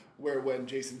 too. Where when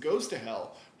Jason goes to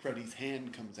hell, Freddy's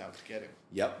hand comes out to get him.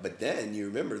 Yep, but then you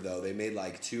remember, though, they made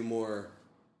like 2 more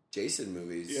Jason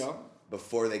movies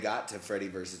before they got to Freddy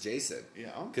versus Jason. Yeah.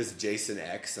 Because Jason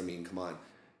X, I mean, come on.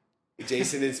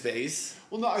 Jason in space?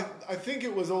 Well, no, I think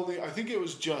it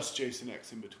was just Jason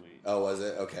X in between. Oh, was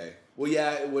it? Okay. Well,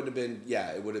 yeah, it would have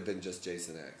been just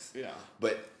Jason X. Yeah.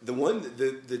 But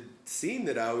the scene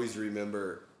that I always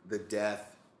remember, the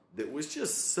death, that was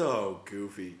just so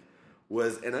goofy,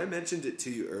 was, and I mentioned it to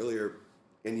you earlier,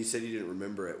 and you said you didn't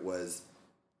remember it, was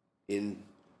in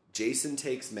Jason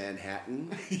Takes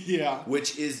Manhattan. Yeah.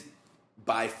 Which is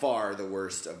by far the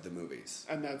worst of the movies.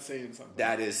 And that's saying something.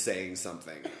 That is saying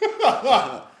something.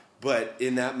 But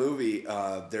in that movie,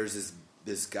 there's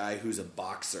this guy who's a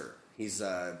boxer. He's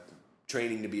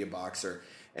training to be a boxer.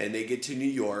 And they get to New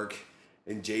York,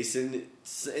 and Jason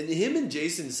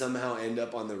somehow end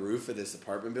up on the roof of this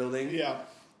apartment building. Yeah.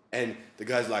 And the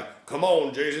guy's like, "Come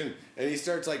on, Jason." And he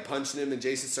starts like punching him, and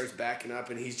Jason starts backing up,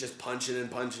 and he's just punching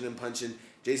and punching and punching.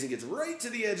 Jason gets right to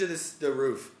the edge of the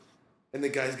roof. And the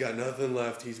guy's got nothing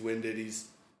left. He's winded. He's,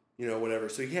 whatever.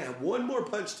 So he had one more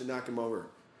punch to knock him over.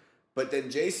 But then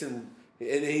Jason,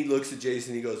 and he looks at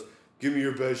Jason, he goes, "Give me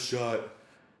your best shot."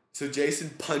 So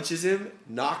Jason punches him,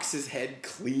 knocks his head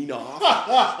clean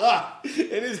off, and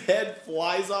his head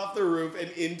flies off the roof and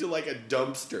into like a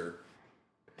dumpster.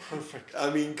 Perfect. I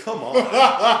mean, come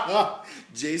on.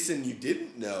 Jason, you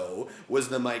didn't know, was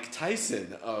the Mike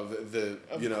Tyson of the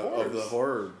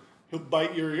horror. He'll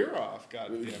bite your ear off,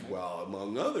 goddammit. Well,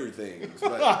 among other things.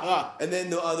 But, and then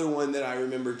the other one that I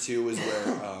remember too was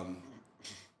where,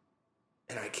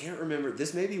 and I can't remember,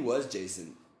 this maybe was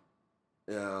Jason.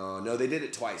 No, they did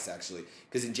it twice actually.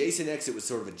 Because in Jason X it was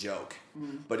sort of a joke.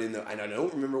 But and I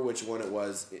don't remember which one it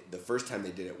was the first time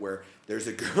they did it, where there's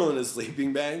a girl in a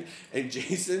sleeping bag and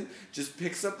Jason just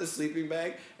picks up the sleeping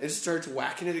bag and starts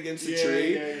whacking it against the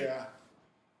tree. Yeah.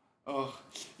 Oh,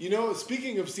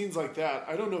 speaking of scenes like that,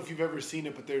 I don't know if you've ever seen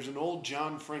it, but there's an old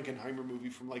John Frankenheimer movie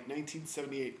from like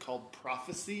 1978 called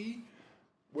Prophecy,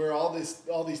 where all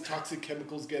these toxic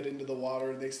chemicals get into the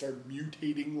water and they start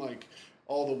mutating like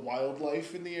all the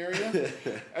wildlife in the area.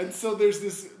 And so there's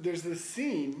this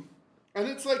scene, and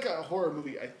it's like a horror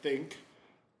movie, I think.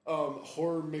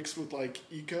 Horror mixed with like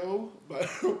eco, but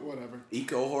whatever.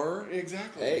 Eco horror?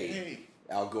 Exactly. Hey.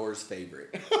 Al Gore's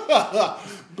favorite.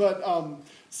 But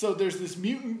so there's this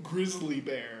mutant grizzly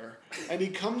bear, and he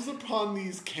comes upon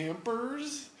these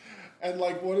campers, and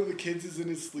like one of the kids is in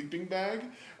his sleeping bag,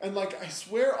 and like I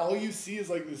swear all you see is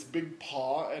like this big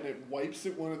paw, and it wipes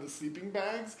at one of the sleeping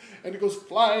bags, and it goes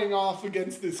flying off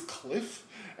against this cliff,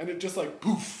 and it just like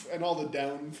poof, and all the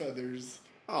down feathers.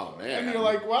 Oh man! And you're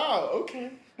like, wow,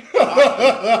 okay.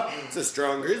 It's a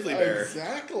strong grizzly bear.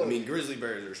 Exactly. I mean, grizzly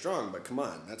bears are strong, but come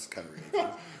on, that's kind of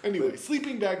ridiculous. Anyway,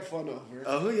 sleeping bag fun over.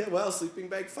 Oh yeah, well, sleeping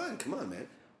bag fun. Come on, man.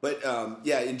 But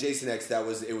yeah, in Jason X, it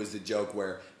was the joke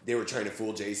where they were trying to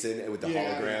fool Jason with the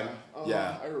hologram.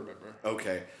 Yeah, I remember.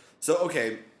 Okay, so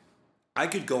I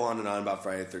could go on and on about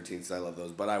Friday the 13th. I love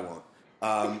those, but I won't.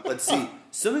 Let's see.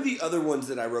 Some of the other ones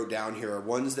that I wrote down here are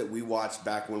ones that we watched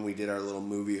back when we did our little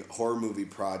horror movie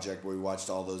project where we watched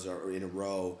all those in a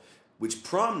row. Which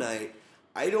Prom Night,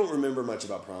 I don't remember much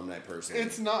about Prom Night personally.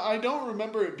 It's not. I don't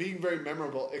remember it being very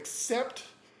memorable, except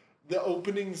the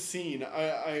opening scene.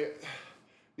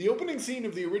 The opening scene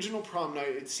of the original Prom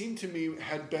Night, it seemed to me,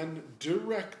 had been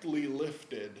directly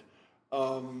lifted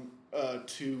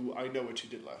to I Know What You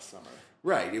Did Last Summer.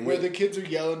 Right, and where the kids are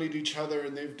yelling at each other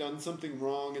and they've done something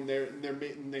wrong and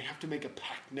they have to make a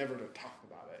pact never to talk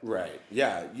about it. Right.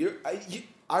 Yeah.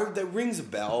 That rings a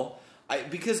bell.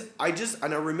 Because I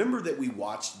remember that we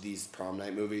watched these Prom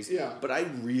Night movies. Yeah. But I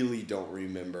really don't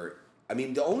remember. I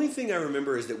mean, the only thing I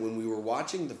remember is that when we were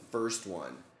watching the first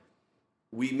one,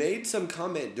 we made some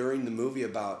comment during the movie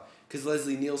about. Because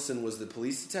Leslie Nielsen was the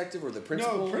police detective or the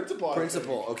principal? No, principal.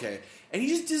 Principal, okay. And he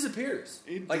just disappears.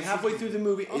 Halfway through the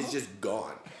movie, is just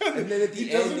gone. And then at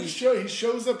the end... He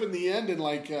shows up in the end in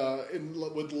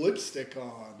with lipstick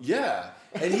on. Yeah.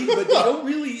 But they don't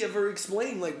really ever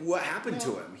explain what happened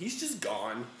to him. He's just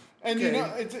gone. And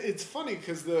it's funny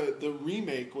because the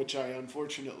remake, which I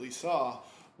unfortunately saw,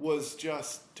 was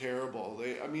just terrible.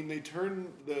 They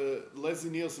turned the Leslie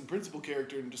Nielsen principal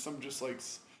character into some just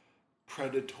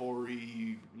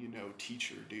predatory,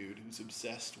 teacher dude who's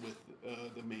obsessed with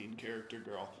the main character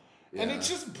girl. Yeah. And it's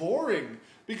just boring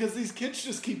because these kids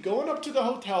just keep going up to the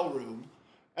hotel room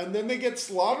and then they get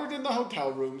slaughtered in the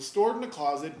hotel room, stored in a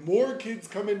closet. More kids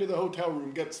come into the hotel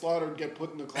room, get slaughtered, get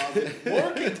put in the closet.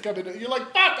 More kids come in. You're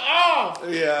like, fuck off!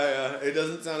 Yeah. It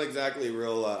doesn't sound exactly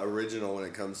real original when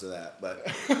it comes to that, but...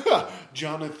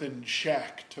 Jonathan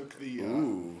Shack took the...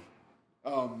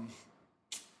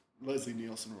 Leslie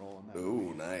Nielsen role in that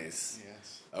movie. Nice.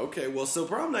 Yes. Okay, well, so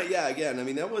Prom Night, again,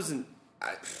 that wasn't...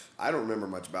 I don't remember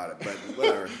much about it, but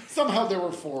whatever. Somehow there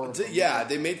were 4 of them. Yeah,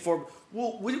 they made 4...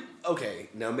 Well, okay,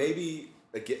 now maybe...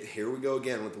 Here we go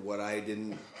again with what I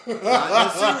didn't not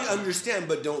necessarily understand,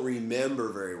 but don't remember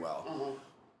very well. Uh-huh.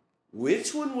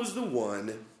 Which one was the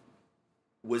one...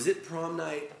 Was it Prom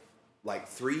Night,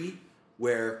 3,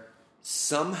 where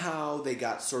somehow they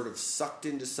got sort of sucked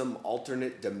into some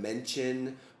alternate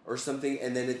dimension... or something,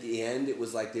 and then at the end, it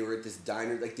was like they were at this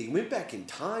diner, they went back in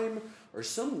time, or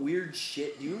some weird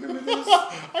shit. Do you remember this?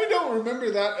 I don't remember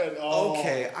that at all.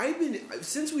 Okay,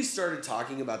 since we started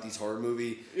talking about these horror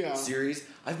movie series,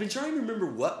 I've been trying to remember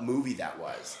what movie that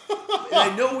was. And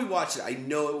I know we watched it. I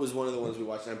know it was one of the ones we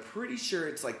watched, and I'm pretty sure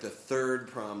it's the third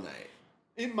Prom Night.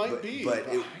 It might be. But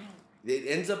it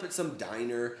ends up at some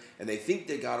diner, and they think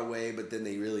they got away, but then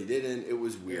they really didn't. It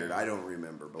was weird. I don't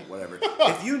remember, but whatever.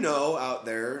 If you know out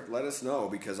there, let us know,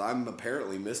 because I'm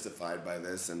apparently mystified by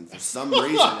this, and for some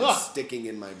reason it's sticking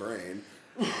in my brain.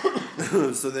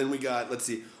 So then we got, let's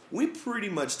see, we pretty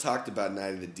much talked about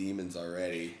Night of the Demons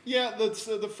already. Yeah, that's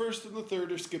the first and the third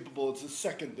are skippable. It's the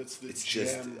second that's the It's gem.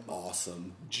 just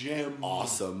awesome. Gem.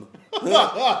 Awesome.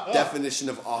 Definition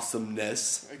of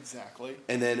awesomeness. Exactly.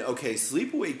 And then,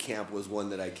 Sleepaway Camp was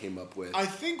one that I came up with. I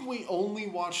think we only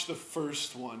watched the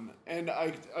first one, and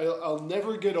I'll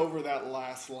never get over that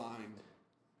last line.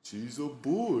 She's a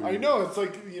boy. I know,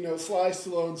 it's Sly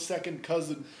Stallone's second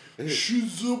cousin.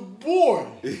 She's a boy.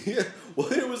 Yeah.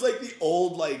 Well, it was the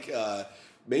old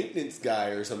maintenance guy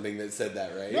or something that said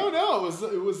that, right? No,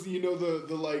 it was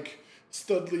the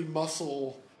Studley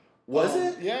Muscle. Was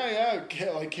it? Yeah,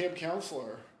 camp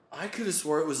counselor. I could have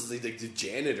swore it was the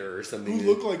janitor or something. Who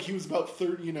looked like he was about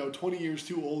 20 years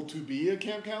too old to be a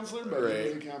camp counselor, but he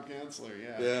was a camp counselor,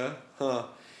 yeah. Yeah, huh.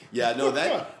 Yeah, no,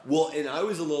 well, and I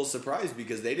was a little surprised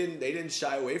because they didn't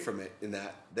shy away from it in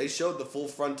that. They showed the full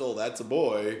frontal, that's a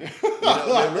boy.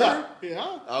 Remember?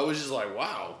 Yeah. I was just like,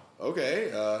 wow, okay.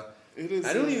 It is.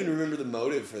 I don't even remember the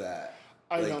motive for that.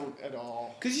 I don't at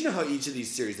all. Because you know how each of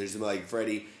these series, there's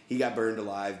Freddy, he got burned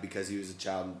alive because he was a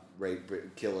child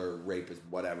killer, rapist,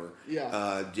 whatever.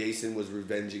 Yeah. Jason was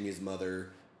revenging his mother.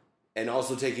 And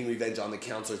also taking revenge on the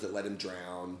counselors that let him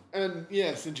drown. And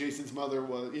yes, and Jason's mother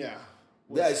was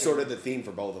That's sort of the theme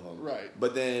for both of them. Right.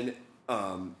 But then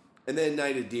And then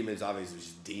Night of Demons obviously was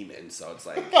just demons, so it's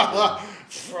like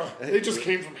they just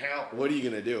came from hell. What are you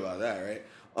gonna do about that, right?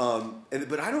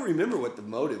 But I don't remember what the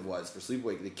motive was for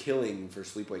the killing for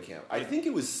Sleepaway Camp. I think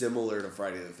it was similar to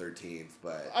Friday the 13th,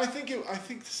 but I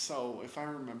think so, if I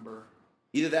remember.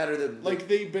 Either that or like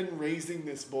they'd been raising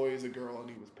this boy as a girl and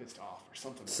he was pissed off or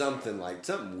something. Something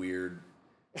weird,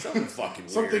 something fucking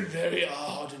weird, something very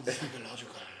odd and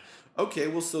psychological. Okay,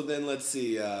 well, so then let's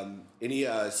see. Any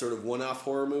sort of one-off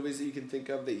horror movies that you can think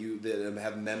of that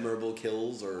have memorable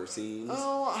kills or scenes?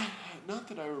 Oh, not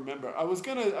that I remember. I was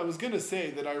gonna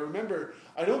say that I remember.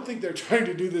 I don't think they're trying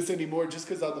to do this anymore, just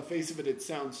because on the face of it, it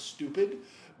sounds stupid.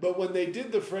 But when they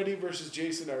did the Freddy versus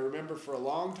Jason, I remember for a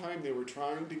long time they were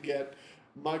trying to get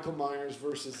Michael Myers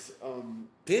versus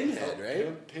Pinhead,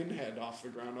 right? Pinhead off the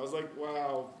ground. I was like,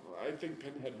 wow, I think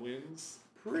Pinhead wins.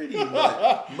 Pretty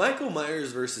much. Michael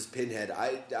Myers versus Pinhead.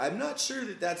 I'm not sure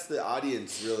that's the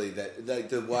audience really, that like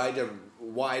the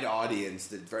wide audience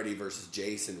that Freddy versus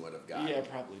Jason would have got. Yeah,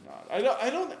 probably not. I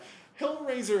don't.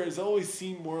 Hellraiser has always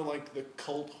seemed more like the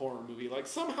cult horror movie. Like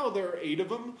somehow there are 8 of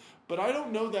them, but I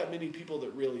don't know that many people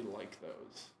that really like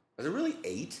those. Are there really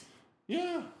 8?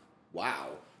 Yeah. Wow.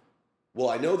 Well,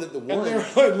 I know that the one... And there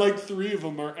are like 3 of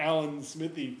them are Alan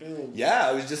Smithy films. Yeah,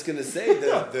 I was just going to say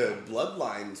the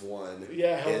Bloodlines one.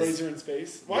 Yeah, Hellraiser in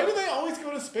space. Why do they always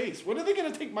go to space? When are they going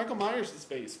to take Michael Myers to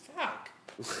space? Fuck.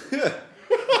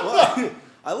 Well,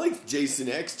 I liked Jason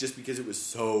X just because it was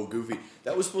so goofy.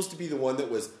 That was supposed to be the one that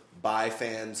was by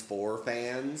fans, for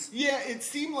fans. Yeah, it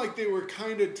seemed like they were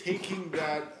kind of taking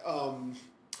that...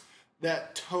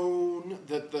 that tone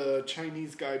that the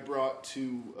Chinese guy brought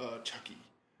to Chucky.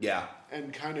 Yeah.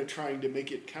 And kind of trying to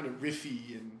make it kind of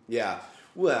riffy and... Yeah.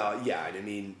 Well, yeah, I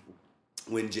mean,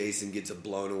 when Jason gets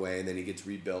blown away and then he gets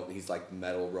rebuilt and he's like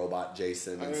metal robot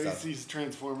Jason and stuff. He's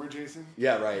Transformer Jason?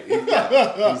 Yeah, right.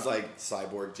 He's like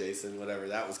cyborg Jason, whatever.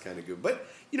 That was kind of good. But,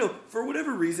 for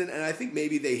whatever reason, and I think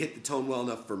maybe they hit the tone well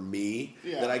enough for me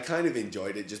that I kind of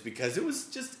enjoyed it just because it was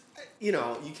just, you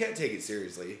can't take it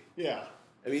seriously. Yeah.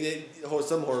 I mean,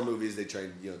 some horror movies, they try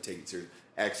to, take it seriously.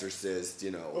 Exorcist,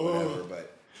 whatever,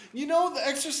 but... The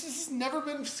Exorcist has never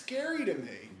been scary to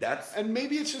me. And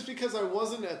maybe it's just because I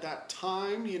wasn't at that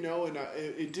time, and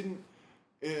it didn't...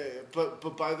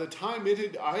 but by the time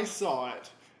I saw it,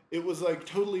 it was like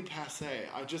totally passé.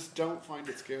 I just don't find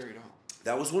it scary at all.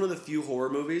 That was one of the few horror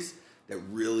movies that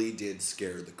really did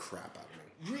scare the crap out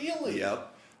of me. Really?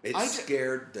 Yep. It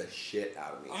scared the shit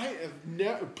out of me. I have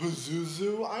never...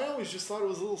 Pazuzu? I always just thought it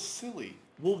was a little silly.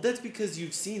 Well, that's because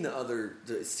you've seen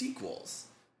the sequels.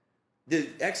 The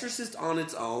Exorcist on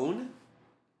its own,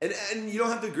 and you don't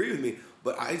have to agree with me,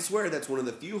 but I swear that's one of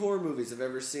the few horror movies I've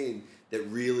ever seen that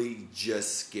really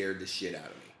just scared the shit out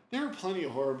of me. There are plenty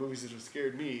of horror movies that have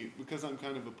scared me because I'm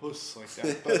kind of a puss like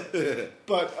that.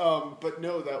 But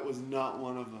no, that was not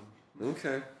one of them.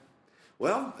 Okay.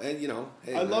 Well, and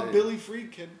hey, I love Billy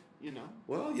Friedkin.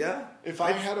 Well, yeah. If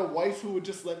I had a wife who would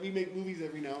just let me make movies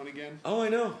every now and again. Oh, I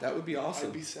know. That would be awesome.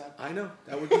 I'd be sad. I know.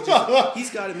 That would be just...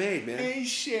 He's got it made, man. Hey,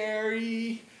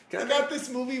 Sherry. I got this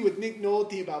movie with Nick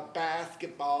Nolte about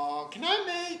basketball. Can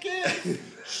I make it?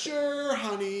 Sure,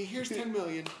 honey. Here's $10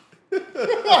 million.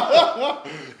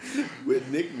 With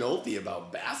Nick Nolte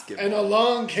about basketball. And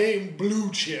along came Blue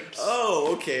Chips.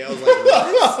 Oh, okay. I was like,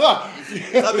 what?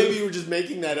 I thought maybe you were just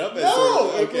making that up. It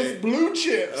was Blue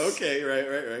Chips. Okay,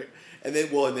 right. And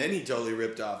then he totally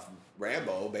ripped off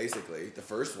Rambo, basically. The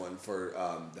first one for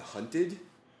The Hunted.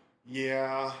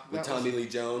 Yeah. With Tommy Lee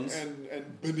Jones.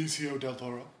 And Benicio del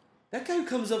Toro. That guy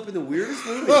comes up in the weirdest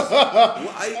movies.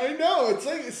 I know. It's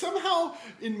like somehow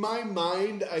in my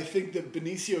mind, I think that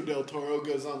Benicio del Toro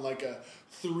goes on like a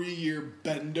 3-year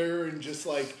bender and just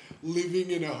like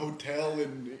living in a hotel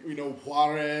in,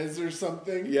 Juarez or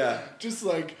something. Yeah. Just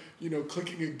like,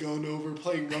 clicking a gun over,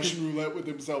 playing Russian roulette with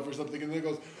himself or something. And then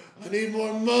goes, I need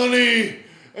more money.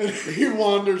 And he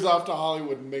wanders off to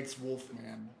Hollywood and makes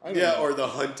Wolfman. Yeah, or The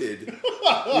Hunted.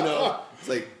 It's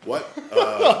like,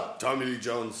 what? Tommy Lee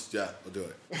Jones. Yeah, I'll do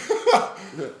it.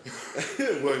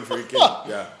 William Friedkin.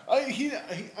 Yeah.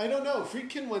 I don't know.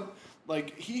 Friedkin went,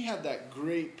 he had that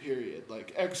great period,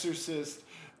 like Exorcist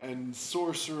and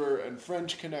Sorcerer and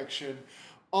French Connection,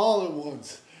 all at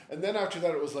once. And then after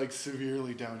that, it was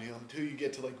severely downhill until you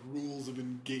get to Rules of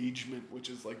Engagement, which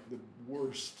is the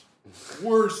worst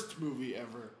movie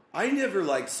ever. I never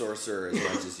liked Sorcerer as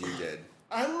much as you did.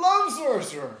 I love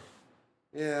Sorcerer.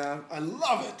 Yeah, I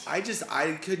love it.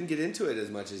 I couldn't get into it as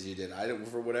much as you did. I don't,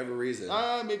 for whatever reason.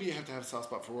 Maybe you have to have a soft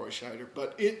spot for Roy Scheider,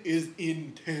 but it is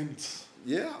intense.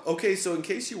 Yeah. Okay. So in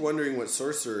case you're wondering what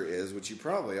Sorcerer is, which you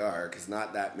probably are, because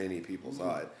not that many people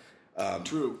saw it.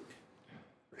 True.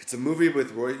 It's a movie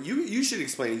with Roy. You should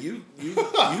explain it.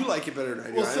 You like it better than I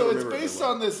do. Well, I so don't it's remember it based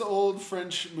well. on this old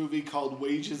French movie called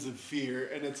Wages of Fear,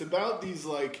 and it's about these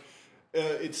like.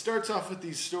 It starts off with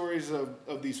these stories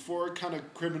of these four kind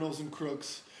of criminals and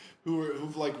crooks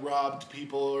who've like robbed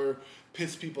people or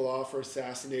pissed people off or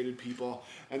assassinated people,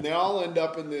 and they all end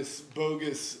up in this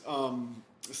bogus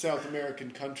South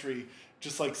American country,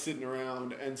 just like sitting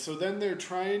around. And so then they're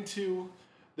trying to.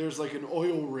 There's like an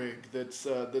oil rig that's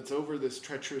over this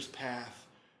treacherous path,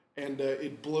 and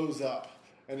it blows up.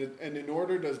 And in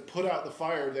order to put out the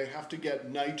fire, they have to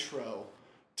get nitro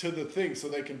to the thing so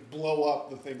they can blow up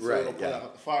the thing so it'll put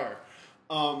out the fire.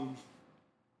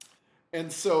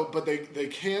 And so, but they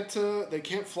can't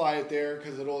fly it there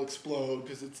because it'll explode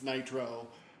because it's nitro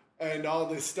and all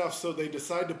this stuff. So they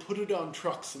decide to put it on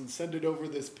trucks and send it over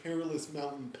this perilous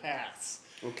mountain pass.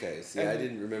 Okay, see, I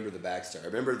didn't remember the backstory. I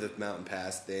remember the mountain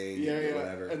pass thing,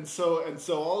 whatever. And so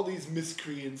all these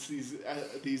miscreants,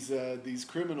 these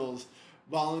criminals,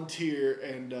 volunteer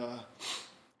and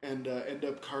end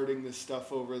up carting this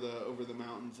stuff over the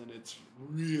mountains, and it's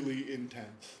really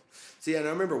intense. See, and I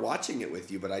remember watching it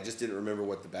with you, but I just didn't remember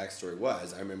what the backstory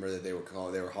was. I remember that they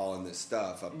were hauling this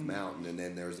stuff up the mountain, and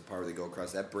then there was the part where they go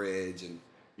across that bridge and.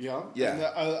 Yeah. And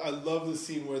I love the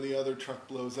scene where the other truck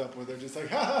blows up, where they're just like,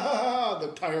 ha ha ha, the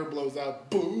tire blows out,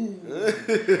 boom.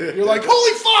 You're like,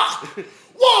 holy fuck!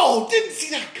 Whoa, didn't see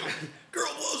that coming.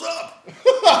 Girl blows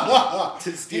up!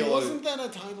 To steal Hey, wasn't that a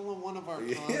title of one of our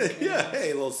podcasts? Yeah, hey,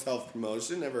 a little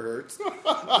self-promotion, never hurts.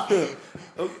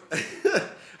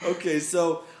 Okay,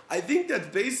 so I think that's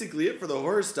basically it for the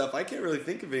horror stuff. I can't really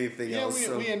think of anything else.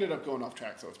 Yeah, we ended up going off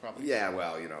track, so it's probably... Yeah,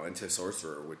 well, into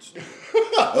Sorcerer, which...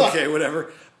 Okay,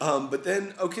 whatever. But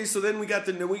then, so then we got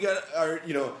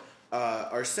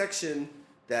our section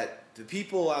that the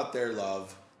people out there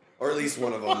love, or at least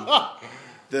one of them.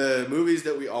 The movies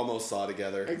that we almost saw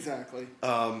together. Exactly.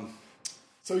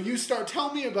 So you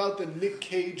tell me about the Nick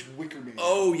Cage Wicker Man.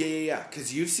 Oh, yeah.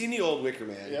 Because you've seen the old Wicker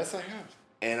Man. Yes, I have.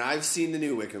 And I've seen the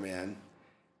new Wicker Man.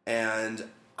 And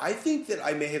I think that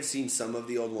I may have seen some of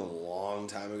the old one a long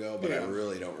time ago, but I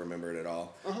really don't remember it at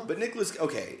all. Uh-huh. But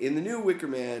in the new Wicker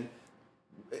Man,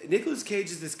 Nicolas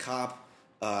Cage is this cop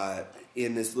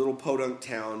in this little podunk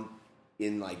town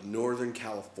in like Northern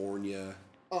California.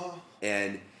 Uh-huh.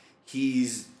 And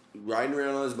he's riding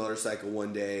around on his motorcycle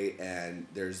one day, and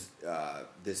there's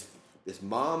this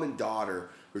mom and daughter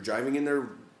who are driving in their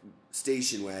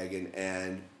station wagon,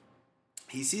 and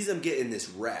he sees them get in this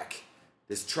wreck.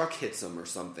 This truck hits them or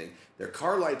something. Their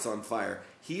car light's on fire.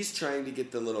 He's trying to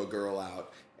get the little girl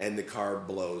out, and the car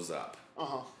blows up.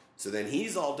 Uh-huh. So then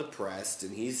he's all depressed,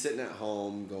 and he's sitting at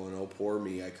home going, oh, poor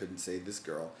me, I couldn't save this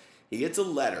girl. He gets a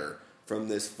letter from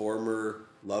this former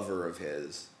lover of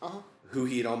his, who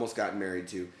he had almost gotten married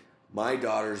to. My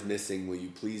daughter's missing. Will you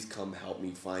please come help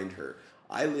me find her?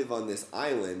 I live on this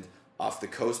island off the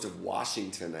coast of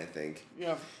Washington, I think.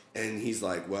 Yeah. And he's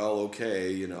like, well,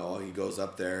 okay, he goes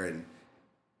up there, and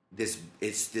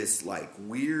it's this like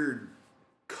weird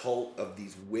cult of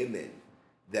these women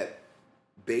that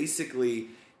basically,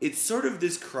 it's sort of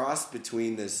this cross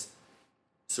between this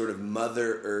sort of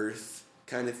Mother Earth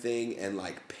kind of thing and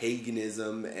like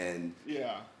paganism, and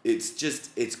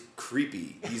it's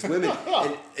creepy. These women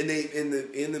and they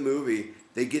in the movie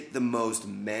they get the most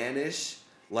mannish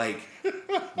like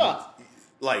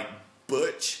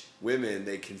butch women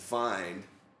they can find,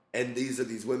 and these are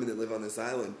these women that live on this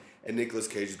island, and Nicolas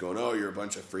Cage is going, oh, you're a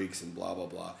bunch of freaks and blah blah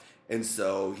blah. And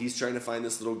so he's trying to find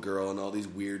this little girl, and all these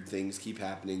weird things keep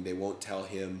happening. They won't tell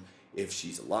him if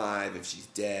she's alive, if she's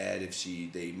dead, if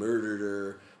they murdered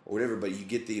her or whatever, but you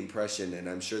get the impression, and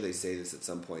I'm sure they say this at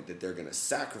some point, that they're going to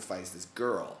sacrifice this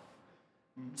girl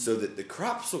so that the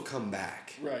crops will come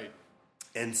back. Right.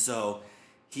 And so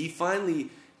he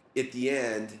finally, at the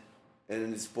end,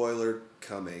 and spoiler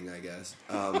coming, I guess,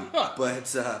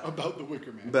 but... about the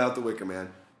Wicker Man. About the Wicker Man.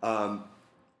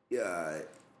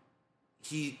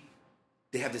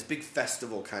 They have this big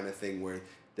festival kind of thing where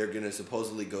they're going to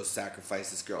supposedly go sacrifice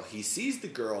this girl. He sees the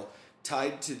girl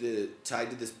tied to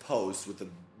this post with the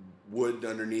wood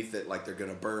underneath it, like they're going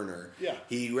to burn her. Yeah.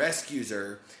 He rescues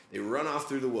her. They run off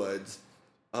through the woods.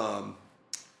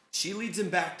 She leads him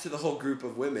back to the whole group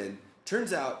of women.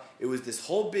 Turns out it was this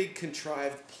whole big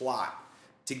contrived plot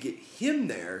to get him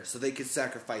there so they could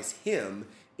sacrifice him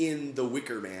in the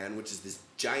Wicker Man, which is this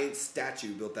giant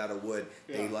statue built out of wood.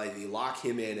 Yeah. They lock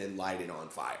him in and light it on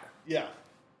fire. Yeah.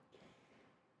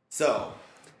 So,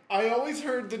 I always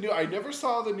heard I never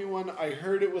saw the new one. I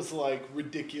heard it was like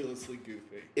ridiculously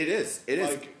goofy. It is.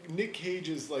 Like Nick Cage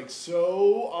is like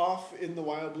so off in the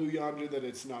Wild Blue Yonder that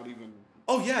it's not even.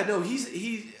 Oh yeah, no, he's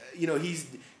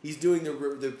doing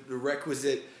the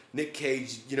requisite Nick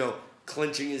Cage,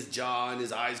 clenching his jaw and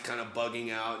his eyes kind of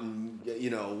bugging out and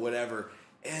whatever.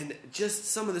 And just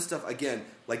some of the stuff again,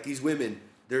 like these women,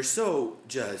 they're so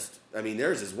just. I mean,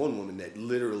 there's this one woman that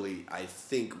literally I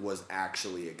think was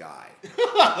actually a guy.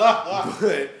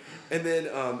 And then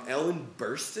Ellen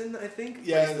Burstyn, I think,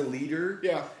 plays the leader.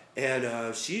 Yeah,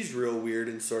 and she's real weird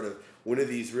and sort of one of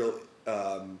these real.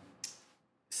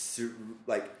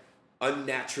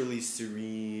 Unnaturally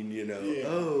serene,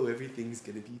 oh, everything's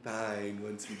gonna be fine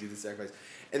once we do the sacrifice.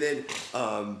 And then,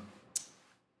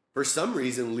 for some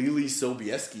reason, Lily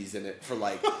Sobieski's in it for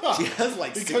she has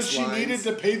because 6 she lines. needed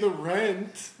to pay the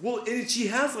rent. Well, and she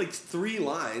has 3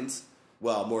 lines.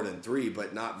 Well, more than 3,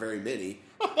 but not very many.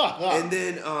 And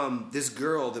then this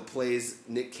girl that plays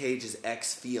Nick Cage's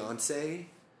ex-fiance,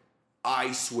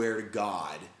 I swear to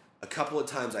God, a couple of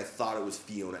times I thought it was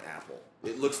Fiona Apple.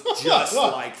 It looks just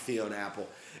like Fiona Apple.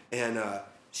 And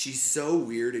she's so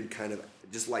weird and kind of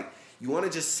just you want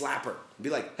to just slap her and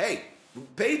be like, hey,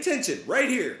 pay attention right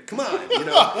here. Come on.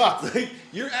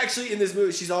 You're actually in this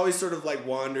movie. She's always sort of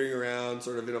wandering around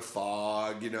sort of in a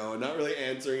fog, and not really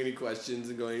answering any questions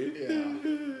and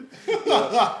going,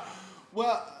 yeah.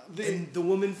 Well, and the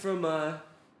woman from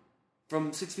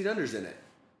 6 Feet Under's in it.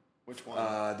 Which one?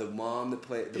 The mom that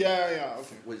played. Okay.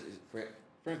 Was it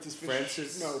Francis.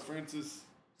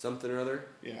 Something or other.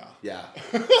 Yeah.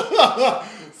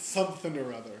 Something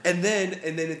or other. And then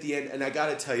at the end, and I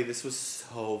gotta tell you, this was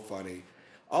so funny.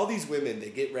 All these women, they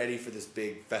get ready for this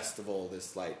big festival,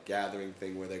 this gathering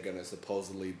thing where they're gonna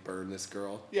supposedly burn this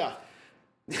girl. Yeah.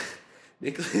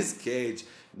 Nicolas Cage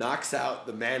knocks out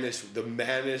the manliest of the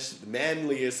mannish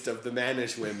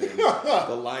women,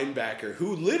 the linebacker,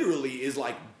 who literally is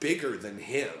bigger than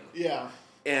him. Yeah.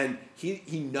 And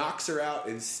he knocks her out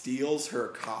and steals her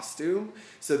costume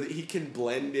so that he can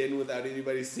blend in without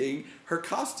anybody seeing. Her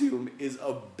costume is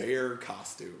a bear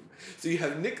costume. So you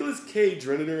have Nicolas Cage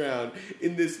running around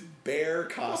in this bear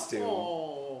costume.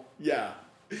 Oh. Yeah.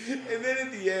 And then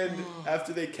at the end,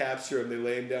 after they capture him, they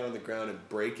lay him down on the ground and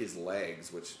break his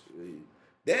legs, which...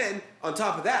 Then, on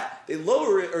top of that, they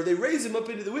lower it, or they raise him up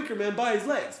into the Wicker Man by his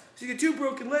legs. So you get 2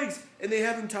 broken legs, and they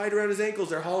have him tied around his ankles.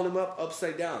 They're hauling him up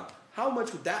upside down. How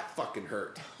much would that fucking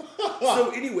hurt?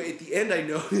 So anyway, at the end I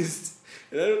noticed,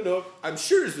 and I don't know, I'm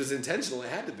sure this was intentional, it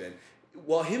had to have been.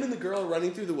 While him and the girl are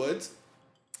running through the woods,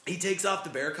 he takes off the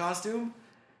bear costume,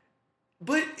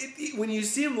 but when you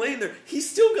see him laying there, he's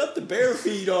still got the bear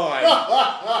feet on.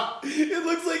 It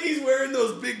looks like he's wearing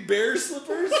those big bear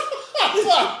slippers.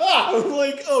 I'm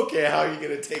like, okay, how are you going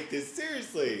to take this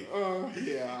seriously?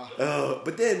 Yeah.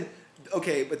 But then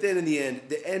in the end,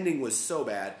 the ending was so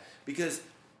bad because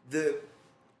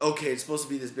it's supposed to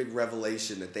be this big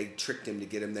revelation that they tricked him to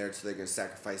get him there so they're going to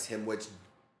sacrifice him, which,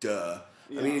 duh.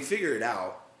 Yeah. I mean, you figure it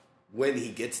out when he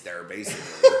gets there,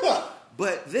 basically.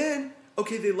 But then,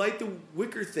 they light the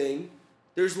wicker thing.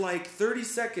 There's 30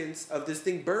 seconds of this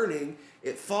thing burning.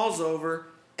 It falls over,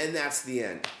 and that's the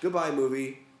end. Goodbye,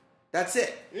 movie. That's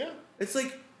it. Yeah. It's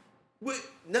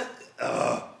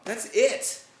that's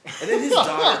it. And then his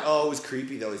daughter, it was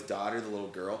creepy though, his daughter, the little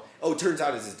girl. Oh, it turns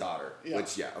out it's his daughter. Yeah.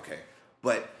 Which, okay.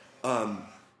 But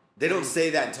they don't say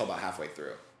that until about halfway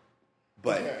through.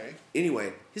 But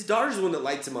anyway, his daughter's the one that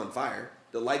lights him on fire,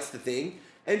 that lights the thing.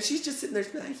 And she's just sitting there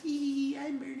like, hee,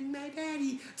 I'm burning my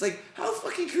daddy. It's how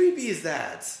fucking creepy is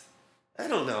that? I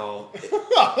don't know.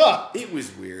 It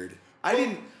was weird.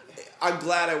 I'm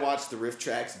glad I watched the Riff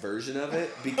Tracks version of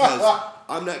it because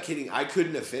I'm not kidding. I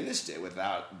couldn't have finished it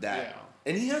without that. Yeah.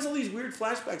 And he has all these weird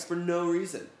flashbacks for no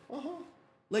reason. Uh-huh.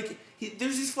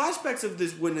 There's these flashbacks of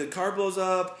this when the car blows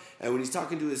up and when he's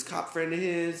talking to his cop friend of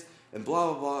his and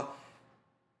blah, blah, blah.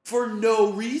 For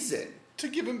no reason. To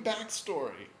give him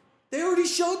backstory. They already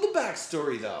showed the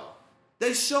backstory, though.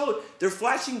 They're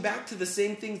flashing back to the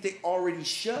same things they already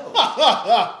showed.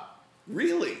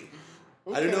 Really?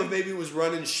 Okay. I don't know if maybe it was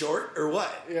running short or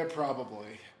what. Yeah,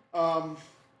 probably.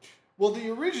 Well,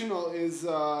 the original is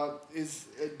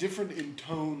different in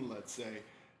tone, let's say.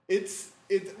 It's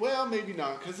maybe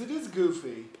not, because it is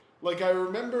goofy. I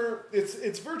remember,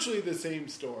 it's virtually the same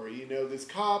story. This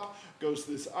cop goes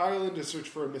to this island to search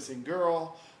for a missing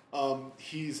girl.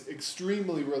 He's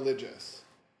extremely religious.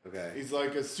 Okay. He's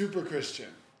a super Christian.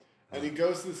 And he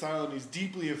goes to this island. He's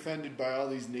deeply offended by all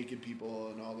these naked people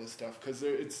and all this stuff because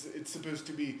it's supposed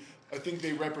to be. I think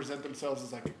they represent themselves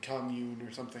as a commune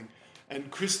or something. And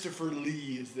Christopher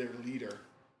Lee is their leader.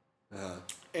 Uh-huh.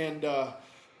 And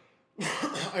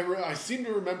I seem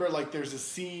to remember there's a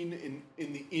scene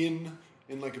in the inn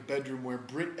in like a bedroom where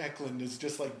Britt Eklund is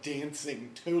just like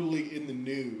dancing totally in the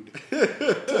nude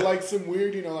to like some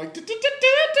weird, like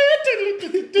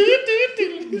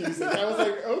music. I was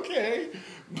like, okay.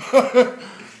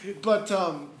 But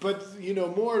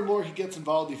more and more he gets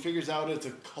involved. He figures out it's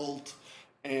a cult,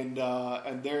 and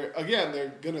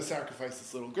they're gonna sacrifice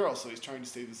this little girl. So he's trying to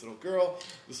save this little girl.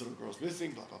 This little girl's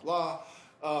missing. Blah blah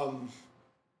blah.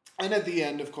 And at the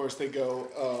end, of course, they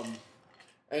go.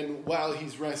 And while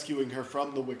he's rescuing her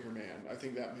from the Wicker Man, I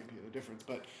think that may be the difference.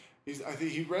 But I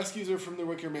think he rescues her from the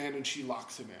Wicker Man, and she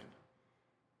locks him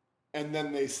in. And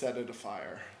then they set it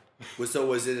afire. So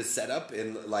was it a setup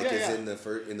in in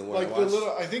the one like I watched?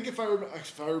 I think if I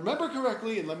remember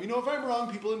correctly, and let me know if I'm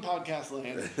wrong, people in podcast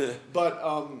land. But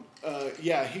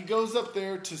he goes up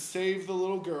there to save the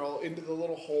little girl into the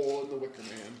little hole in the Wicker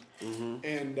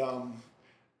Man,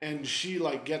 and she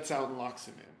like gets out and locks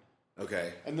him in.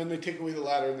 Okay. And then they take away the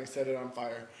ladder and they set it on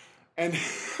fire, and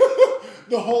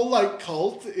the whole like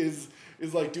cult is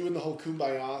like doing the whole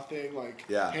kumbaya thing, like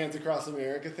Hands Across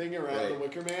America thing around the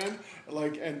Wicker Man,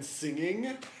 like, and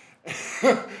singing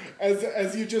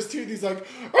as you just hear these like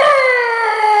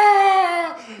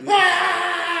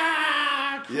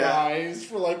cries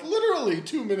for like literally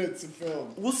 2 minutes of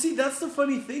film. Well, see, that's the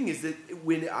funny thing is that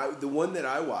the one that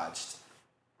I watched,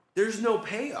 there's no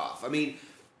payoff. I mean,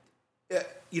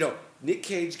 Nick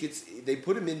Cage they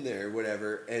put him in there,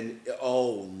 whatever, and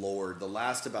oh Lord, the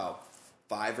last about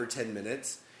 5 or 10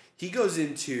 minutes, he goes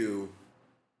into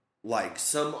like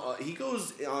he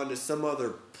goes onto some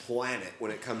other planet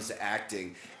when it comes to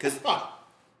acting, because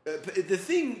the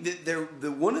thing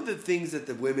that one of the things that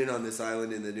the women on this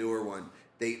island in the newer one,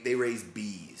 they raise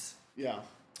bees. Yeah.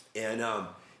 And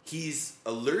he's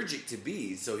allergic to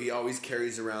bees, so he always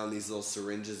carries around these little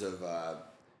syringes of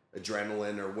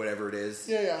adrenaline or whatever it is.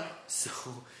 Yeah, yeah. So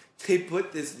they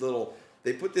put this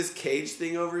cage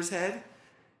thing over his head,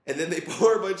 and then they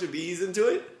pour a bunch of bees into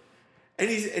it, and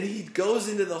he goes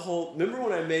into the whole. Remember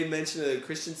when I made mention of the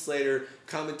Christian Slater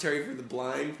commentary for the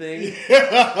blind thing?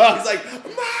 Yeah. He's like,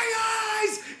 my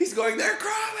eyes. He's going, they're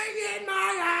crawling in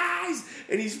my eyes,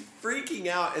 and he's freaking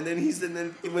out. And then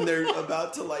when they're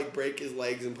about to like break his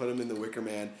legs and put him in the Wicker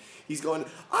Man, he's going,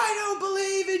 I don't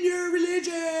believe in your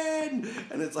religion.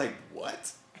 And it's like,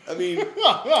 what? I mean,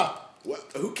 what?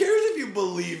 Who cares if you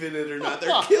believe in it or not?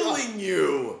 They're killing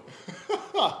you.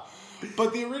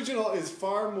 But the original is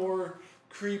far more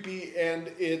creepy,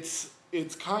 and its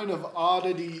kind of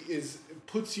oddity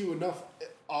puts you enough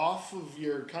off of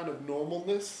your kind of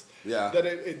normalness that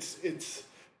it's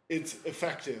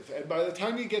effective. And by the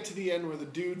time you get to the end where the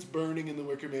dude's burning in the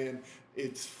Wicker Man,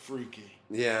 it's freaky.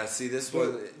 Yeah, see this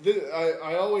one.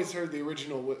 I always heard the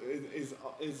original is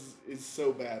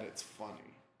so bad it's funny.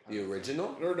 The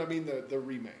original? Or I mean the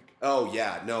remake. Oh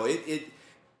yeah, no,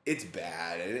 it's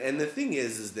bad, and the thing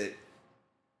is that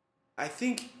I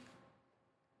think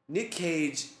Nick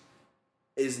Cage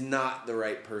is not the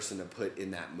right person to put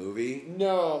in that movie.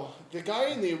 No, the guy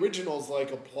in the original is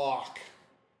like a block.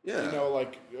 Yeah.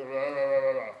 Like...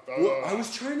 Well, I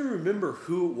was trying to remember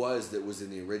who it was that was in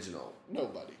the original.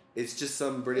 Nobody. It's just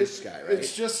some British guy, right?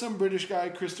 It's just some British guy,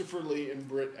 Christopher Lee and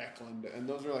Britt Eklund, and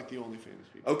those are like the only famous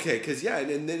people. Okay, because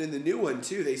and then in the new one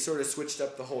too, they sort of switched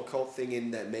up the whole cult thing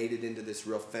in that made it into this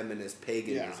real feminist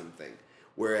paganism thing.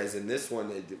 Whereas in this one,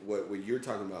 what you're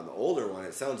talking about in the older one,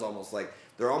 it sounds almost like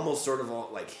they're almost sort of all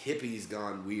like hippies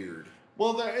gone weird.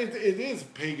 Well, it is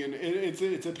pagan.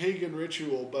 It's a pagan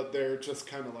ritual, but they're just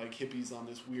kind of like hippies on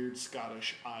this weird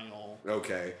Scottish isle.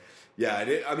 Okay,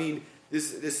 yeah. I mean,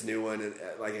 this new one,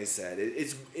 like I said,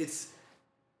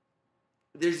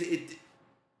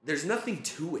 there's nothing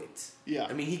to it. Yeah.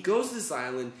 I mean, he goes to this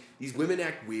island. These women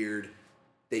act weird.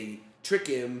 They trick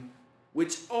him.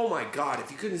 Which, oh my God,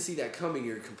 if you couldn't see that coming,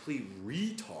 you're a complete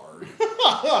retard.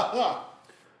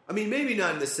 I mean, maybe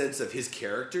not in the sense of his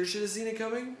character should have seen it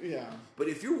coming. Yeah. But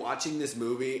if you're watching this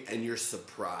movie and you're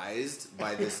surprised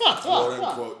by this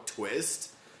quote-unquote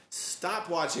twist, stop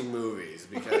watching movies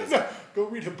because... Go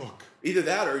read a book. Either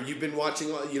that or you've been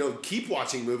watching, keep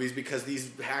watching movies because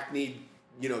these hackneyed,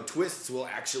 twists will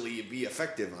actually be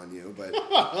effective on you. But...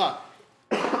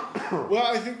 Well,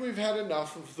 I think we've had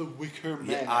enough of the Wicker Man.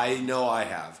 Yeah, I know I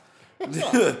have.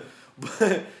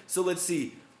 So let's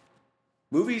see.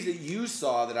 Movies that you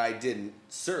saw that I didn't.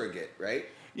 Surrogate, right?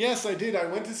 Yes, I did. I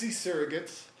went to see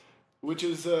Surrogates, which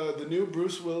is the new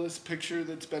Bruce Willis picture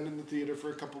that's been in the theater for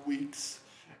a couple weeks.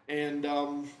 And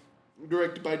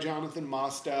directed by Jonathan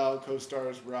Mostow,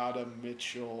 co-stars Radha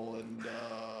Mitchell and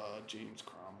James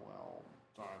Cromwell.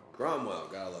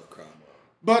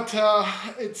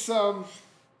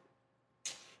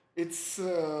 It's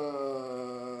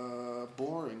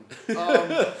boring.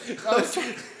 I was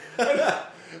trying,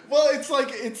 well,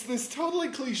 it's this totally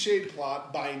cliched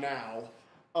plot by now,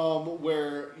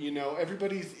 where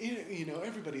everybody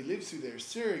lives through their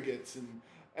surrogates,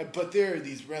 but there are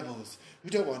these rebels who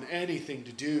don't want anything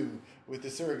to do with the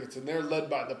surrogates, and they're led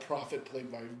by the prophet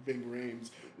played by Ving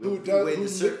Rhames.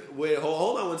 Wait,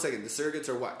 hold on one second. The surrogates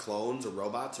are what? Clones or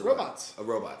robots? Robots.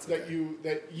 Robots. Okay.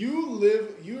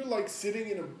 You're like sitting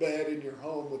in a bed in your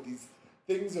home with these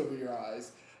things over your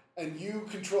eyes, and you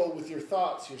control with your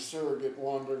thoughts your surrogate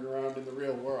wandering around in the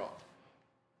real world.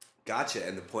 Gotcha.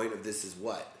 And the point of this is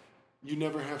what? You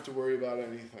never have to worry about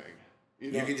anything.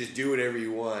 You can just do whatever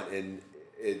you want, and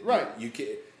right.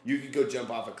 You could go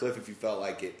jump off a cliff if you felt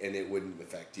like it, and it wouldn't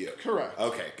affect you. Correct.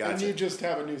 Okay, gotcha. And you just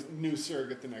have a new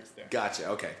surrogate the next day. Gotcha.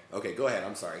 Okay. Go ahead.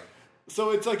 I'm sorry.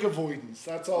 So it's like avoidance.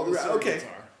 That's all the surrogates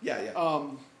are. Yeah.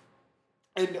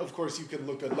 And of course you can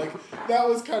look at that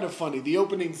was kind of funny. The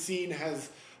opening scene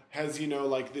has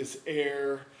like this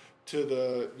heir to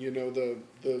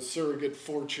the surrogate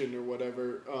fortune or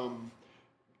whatever,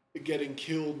 getting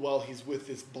killed while he's with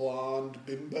this blonde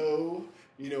bimbo,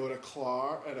 at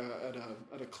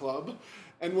a club,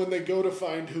 and when they go to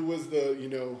find who was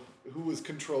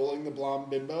controlling the blonde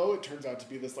bimbo, it turns out to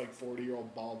be this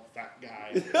 40-year-old bald fat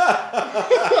guy.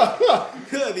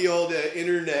 The old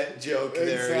internet joke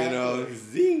there,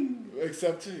 zing.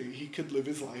 Except he could live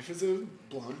his life as a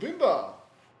blonde bimbo.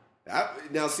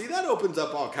 Now, see, that opens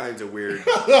up all kinds of weird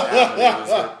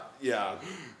avenues. Yeah.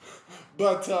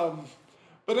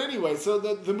 But anyway, so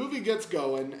the movie gets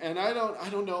going, and I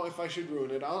don't know if I should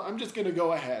ruin it. I'm just going to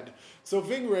go ahead. So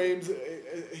Ving Rhames,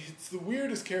 it's the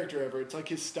weirdest character ever. It's like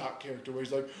his stock character where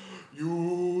he's like,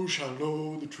 "You shall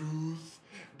know the truth."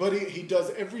 But he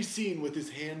does every scene with his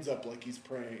hands up like he's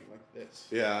praying, like this.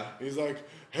 Yeah. He's like,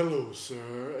 "Hello,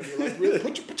 sir." And you're like, really?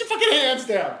 Put your fucking hands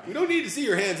down. We don't need to see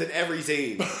your hands in every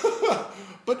scene.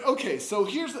 But okay, so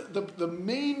here's the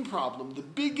main problem, the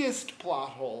biggest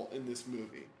plot hole in this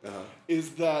movie,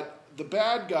 is that the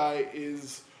bad guy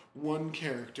is one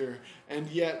character, and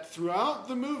yet throughout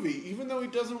the movie, even though he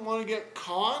doesn't want to get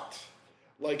caught,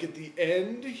 like at the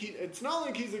end, it's not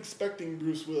like he's expecting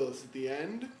Bruce Willis at the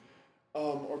end,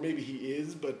 or maybe he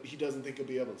is, but he doesn't think he'll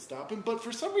be able to stop him. But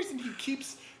for some reason, he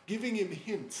keeps giving him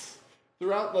hints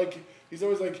throughout. He's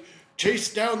always like,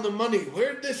 "Chase down the money.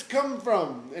 Where'd this come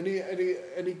from?" And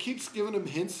he keeps giving him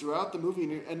hints throughout the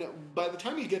movie. And by the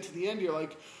time you get to the end, you're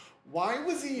like, why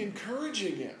was he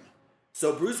encouraging him?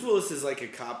 So Bruce Willis is like a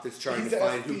cop that's trying to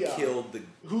find FBI. who killed the...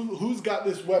 Who's got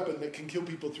this weapon that can kill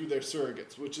people through their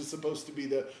surrogates, which is supposed to be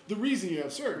the reason you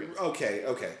have surrogates. Okay.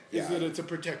 Is that it's a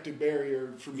protective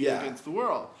barrier from you against the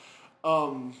world.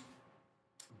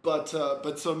 But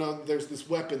so now there's this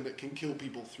weapon that can kill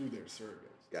people through their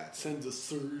surrogates. Gotcha. Sends a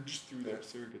surge through their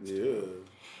surrogates. Yeah.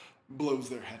 Blows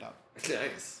their head up.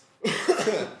 Nice.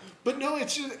 But no,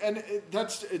 it's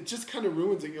just, it just kind of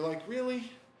ruins it. You're like, really?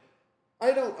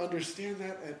 I don't understand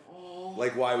that at all.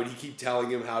 Like, why would he keep telling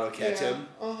him how to catch him?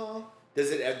 Uh-huh. Do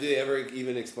they ever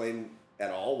even explain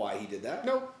at all why he did that?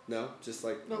 Nope. No? Just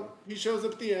like... No. He shows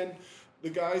up at the end.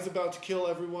 The guy's about to kill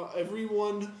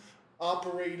everyone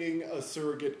operating a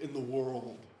surrogate in the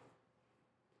world.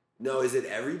 No, is it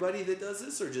everybody that does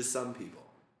this, or just some people?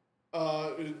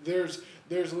 There's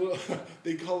little,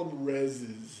 they call them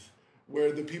reses,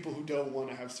 where the people who don't want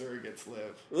to have surrogates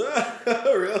live.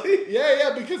 Really?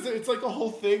 Yeah, because it's like a whole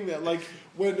thing that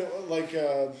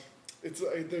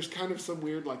there's kind of some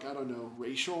weird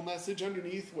racial message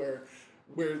underneath where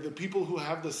the people who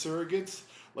have the surrogates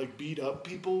beat up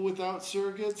people without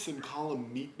surrogates and call them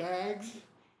meatbags.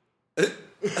 Okay.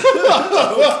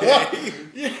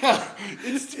 Yeah,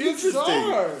 it's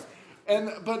bizarre.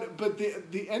 But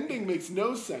the ending makes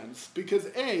no sense because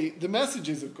the message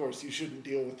is, of course, you shouldn't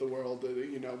deal with the world.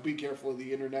 Be careful of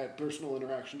the internet. Personal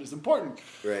interaction is important.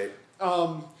 Right.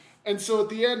 And so at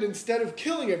the end, instead of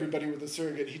killing everybody with a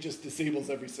surrogate, he just disables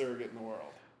every surrogate in the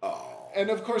world. Oh. And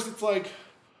of course, it's like,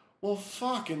 well,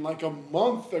 fuck! In a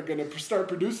month, they're gonna start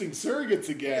producing surrogates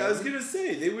again. Yeah, I was gonna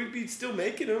say they would be still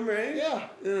making them, right? Yeah.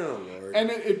 Oh Lord.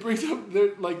 And it brings up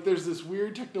there's this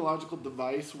weird technological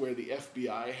device where the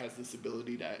FBI has this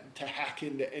ability to hack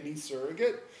into any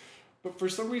surrogate, but for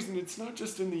some reason it's not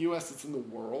just in the U.S. It's in the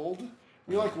world.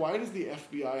 And you're like, why does the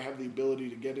FBI have the ability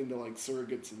to get into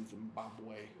surrogates in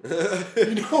Zimbabwe?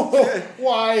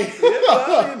 Why?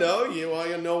 Yeah, well, you want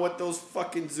to know what those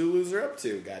fucking Zulus are up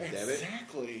to. God damn it.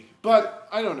 Exactly. But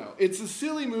I don't know. It's a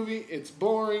silly movie. It's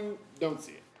boring. Don't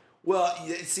see it. Well,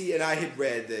 see, and I had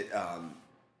read that.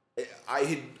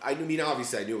 I mean,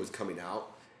 obviously, I knew it was coming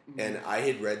out, and I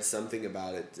had read something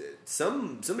about it.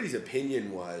 Somebody's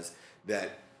opinion was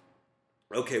that,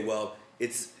 okay, well,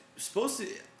 it's supposed to.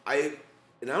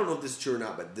 And I don't know if this is true or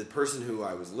not, but the person who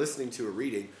I was listening to or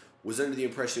reading was under the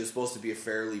impression it was supposed to be a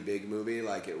fairly big movie,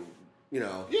 like it, you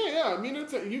know. Yeah. I mean,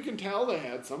 you can tell they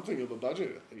had something of a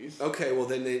budget at least. Okay, well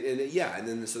then,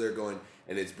 so they're going,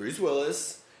 and it's Bruce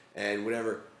Willis and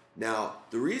whatever. Now,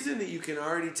 the reason that you can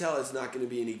already tell it's not going to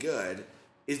be any good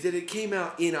is that it came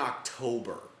out in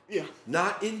October. Yeah.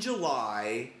 Not in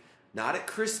July, not at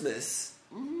Christmas.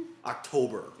 Mm-hmm.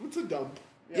 October. It's a dump.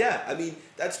 Yeah, I mean,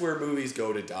 that's where movies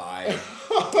go to die.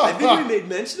 I think we made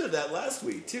mention of that last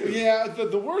week, too. Yeah,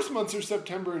 the worst months are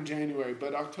September and January,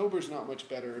 but October's not much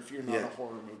better if you're not a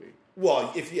horror movie.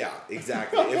 Well, exactly.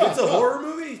 If it's a horror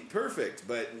movie, perfect.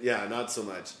 But, yeah, not so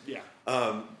much. Yeah.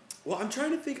 Well, I'm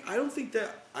trying to think. I don't think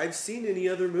that I've seen any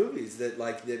other movies that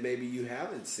maybe you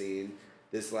haven't seen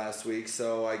this last week,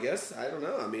 so I guess, I don't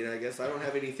know. I mean, I guess I don't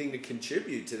have anything to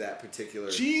contribute to that particular...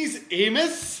 Jeez,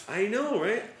 Amos! I know,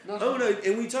 right? No,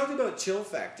 and we talked about Chill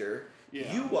Factor.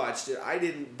 Yeah. You watched it, I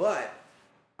didn't, but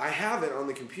I have it on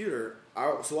the computer,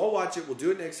 so I'll watch it, we'll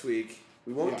do it next week.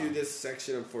 We won't do this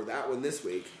section for that one this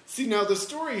week. See, now the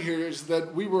story here is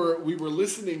that we were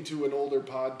listening to an older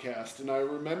podcast, and I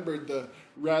remembered the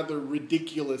rather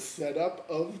ridiculous setup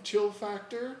of Chill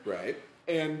Factor. Right.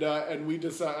 And we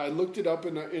decided. I looked it up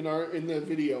in the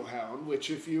Video Hound. Which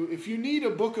if you need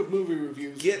a book of movie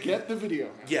reviews, get the Video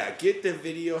Hound. Yeah, get the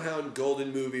Video Hound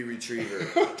Golden Movie Retriever.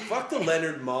 Fuck the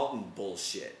Leonard Maltin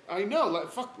bullshit. I know.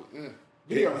 Fuck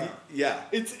Video Hound. Yeah,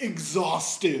 it's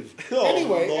exhaustive. Oh,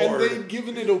 anyway, Lord. And they'd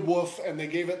given it a woof, and they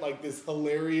gave it like this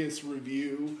hilarious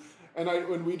review. And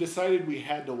when we decided we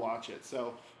had to watch it,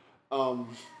 so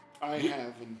I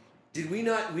have. And did we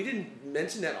not? We didn't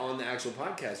mention that on the actual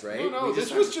podcast, right? No. This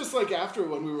was just like after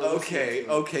when we were. Okay,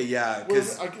 yeah.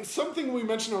 Because something we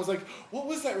mentioned, I was like, "What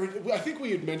was that?" I think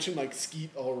we had mentioned like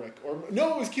Skeet Ulrich, or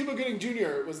no, it was Cuba Gooding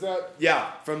Jr. Was that?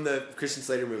 Yeah, from the Christian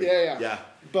Slater movie. Yeah.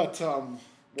 But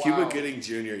Cuba Gooding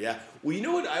Jr. Yeah. Well, you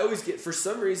know what? I always get, for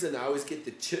some reason, I always get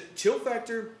the Chill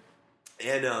Factor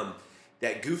and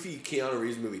that goofy Keanu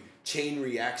Reeves movie, Chain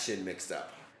Reaction, mixed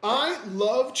up. I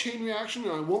love Chain Reaction,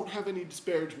 and I won't have any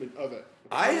disparagement of it.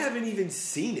 I haven't even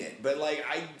seen it, but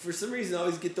for some reason, I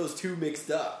always get those two mixed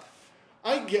up.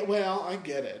 I get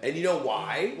it. And you know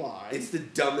why? Why? It's the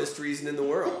dumbest reason in the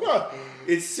world.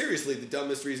 It's seriously the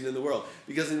dumbest reason in the world.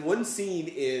 Because in one scene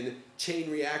in Chain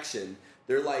Reaction,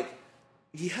 they're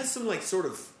he has some sort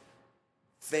of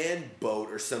fan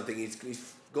boat or something. He's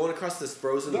going across this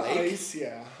frozen lake. Ice,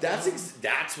 yeah.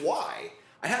 That's why.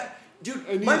 Dude,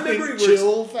 and my memory works.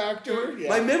 Chill factor. Yeah.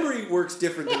 My memory works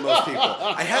different than most people.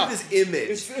 I have this image.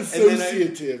 It's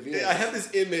associative. I have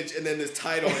this image and then this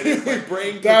title, and my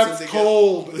brain puts That's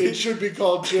cold. It should be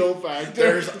called Chill Factor.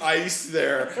 There's ice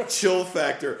there. Chill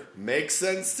Factor makes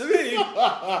sense to me.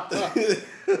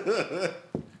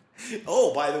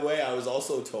 Oh, by the way, I was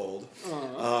also told,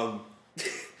 and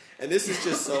this is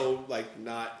just so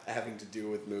not having to do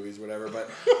with movies, whatever.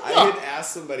 But I had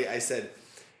asked somebody. I said,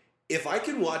 if I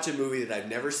can watch a movie that I've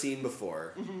never seen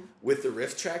before with the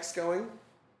riff tracks going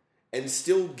and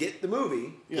still get the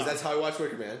movie, because that's how I watch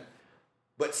Wicker Man,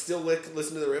 but still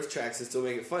listen to the riff tracks and still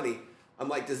make it funny, I'm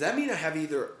like, does that mean I have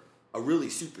either a really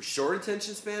super short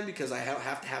attention span because I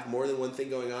have to have more than one thing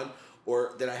going on,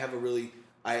 or that I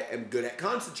am good at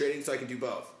concentrating so I can do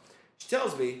both? She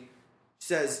tells me, she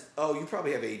says, oh, you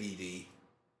probably have ADD.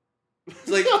 It's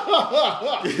like...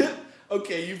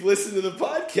 Okay, you've listened to the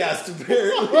podcast,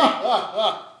 apparently.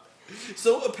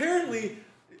 So, apparently,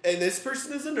 and this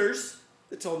person is a nurse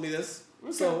that told me this.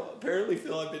 Okay. So, apparently,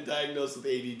 Phil, I've been diagnosed with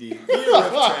ADD. Via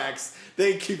riff tracks.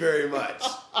 Thank you very much.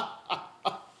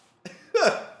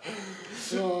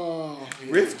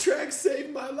 Riff tracks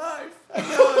saved my life. Now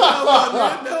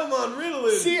I'm on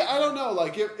Ritalin. See, I don't know.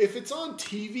 If it's on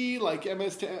TV, like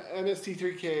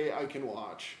MST3K, I can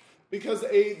watch. Because,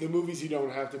 the movies you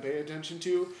don't have to pay attention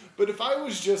to. But if I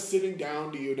was just sitting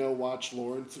down to, watch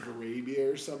Lawrence of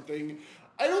Arabia or something,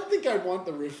 I don't think I'd want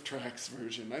the riff tracks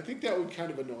version. I think that would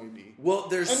kind of annoy me. Well,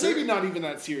 maybe not even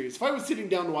that serious. If I was sitting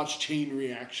down to watch Chain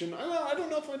Reaction, I don't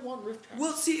know if I'd want riff tracks.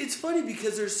 Well, see, it's funny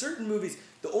because there's certain movies.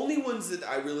 The only ones that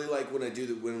I really like when we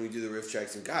do the riff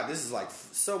tracks, and God, this is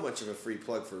so much of a free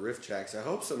plug for riff tracks. I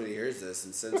hope somebody hears this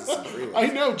and sends us some free ones.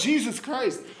 I know, Jesus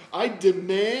Christ. I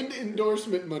demand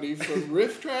endorsement money for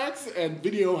riff tracks and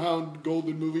Video Hound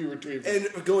Golden Movie Retriever.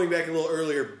 And going back a little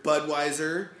earlier,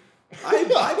 Budweiser. I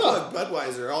plug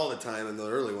Budweiser all the time in the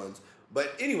early ones.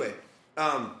 But anyway,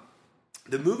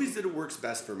 the movies that it works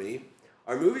best for me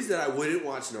are movies that I wouldn't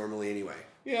watch normally anyway.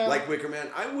 Yeah. Like Wicker Man.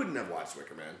 I wouldn't have watched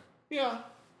Wicker Man. Yeah.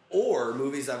 or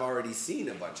movies I've already seen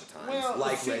a bunch of times,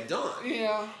 like Red Dawn.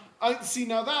 Yeah. I see,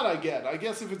 now that I get. I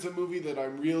guess if it's a movie that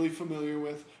I'm really familiar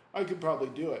with, I could probably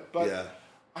do it. But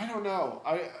I don't know.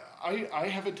 I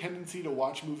have a tendency to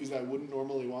watch movies I wouldn't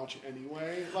normally watch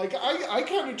anyway. Like, I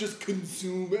kind of just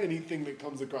consume anything that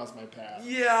comes across my path.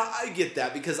 Yeah, I get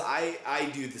that, because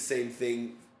I do the same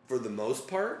thing for the most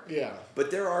part. Yeah.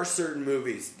 But there are certain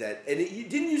movies that, and it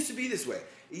didn't used to be this way.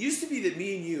 It used to be that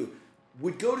me and you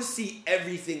would go to see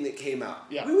everything that came out.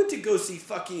 Yeah. We went to go see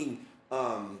fucking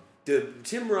the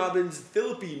Tim Robbins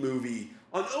Philippi movie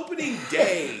on opening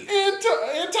day.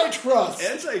 Antitrust.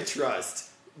 Antitrust.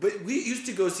 But we used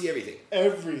to go see everything.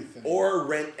 Everything. Or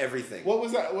rent everything. What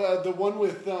was that? The one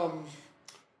with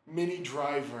Minnie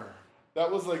Driver.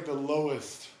 That was like the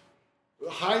lowest.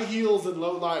 High Heels and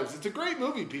Low Lives. It's a great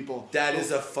movie, people. That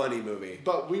is a funny movie.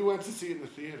 But we went to see it in the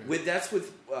theater. That's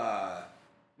with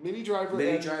Minnie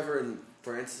Driver. Driver and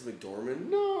Frances McDormand?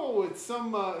 No, it's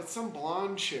some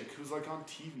blonde chick who's like on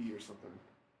TV or something.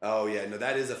 Oh yeah, no,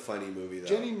 that is a funny movie though.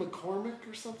 Jenny McCormick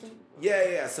or something?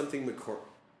 Yeah, something McCormick.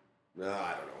 No,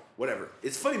 I don't know. Whatever.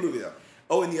 It's a funny movie though.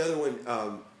 Oh, and the other one,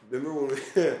 remember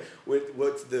when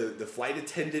what's the flight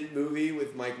attendant movie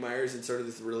with Mike Myers in sort of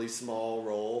this really small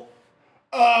role?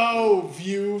 Oh,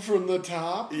 View from the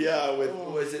Top? Yeah,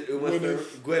 was it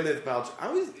Gwyneth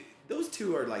Paltrow? Those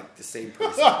two are like the same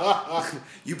person.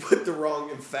 You put the wrong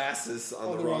emphasis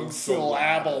on the wrong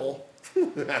syllable.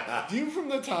 View from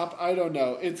the Top, I don't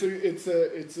know. It's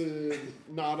a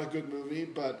not a good movie,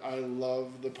 but I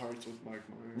love the parts with Mike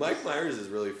Myers. Mike Myers is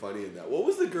really funny in that. What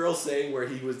was the girl saying where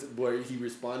he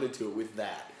responded to it with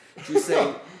that? She was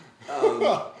saying,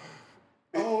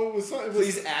 it was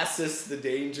please assess the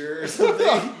danger or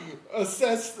something.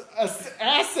 Assess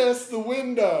the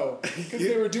window, because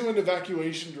they were doing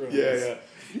evacuation drills. Yeah.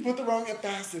 You put the wrong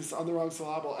emphasis on the wrong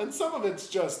syllable, and some of it's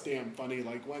just damn funny.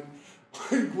 Like when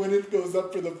Gwyneth goes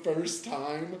up for the first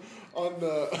time on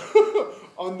the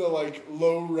like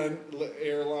low rent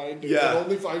airline, that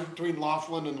only flies between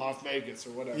Laughlin and Las Vegas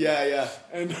or whatever. Yeah.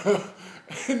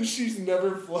 And she's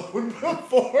never flown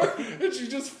before, and she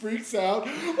just freaks out.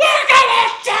 We're gonna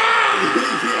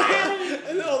die!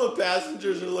 And then all the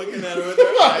passengers are looking at her with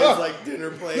their eyes like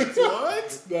dinner plates.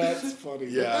 What? That's funny.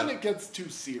 Yeah. But then it gets too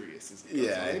serious as it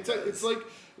goes on. It's like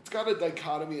it's got a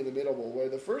dichotomy in the middle where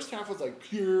the first half was like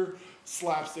pure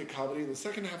slapstick comedy, and the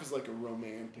second half is like a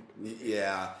romantic movie.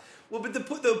 Yeah. Well, but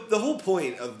the whole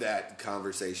point of that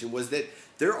conversation was that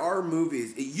there are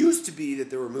movies. It used to be that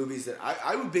there were movies that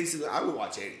I would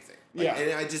watch anything.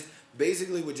 And I just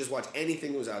basically would just watch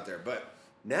anything that was out there. But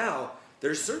now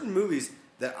there's certain movies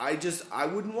that I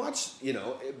wouldn't watch,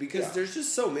 because there's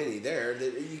just so many there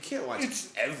that you can't watch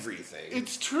everything.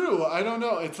 It's true. I don't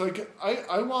know. It's like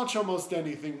I watch almost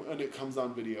anything when it comes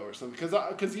on video or something, because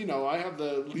I have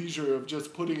the leisure of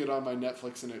just putting it on my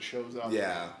Netflix and it shows up.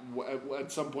 Yeah.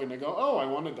 At some point I go, oh, I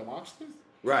wanted to watch this.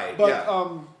 Right. But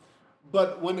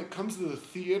but when it comes to the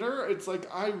theater, it's like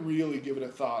I really give it a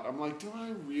thought. I'm like, do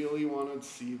I really want to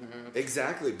see that?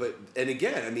 Exactly. And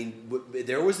again, I mean,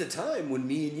 there was a time when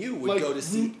me and you would go to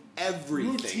see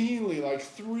everything. Routinely, like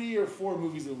 3 or 4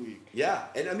 movies a week. Yeah.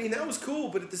 And I mean, that was cool.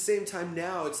 But at the same time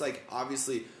now, it's like,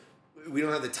 obviously, we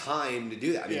don't have the time to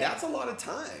do that. I mean, that's a lot of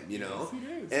time, Yes,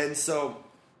 it is. And so,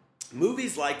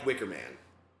 movies like Wicker Man,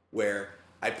 where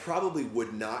I probably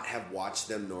would not have watched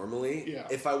them normally. Yeah.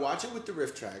 If I watch it with the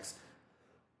riff tracks,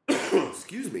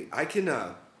 excuse me, I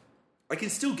can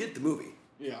still get the movie.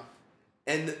 Yeah.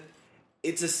 And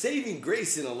it's a saving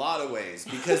grace in a lot of ways,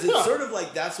 because it's sort of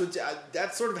like that's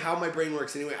sort of how my brain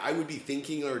works anyway. I would be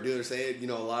thinking or saying,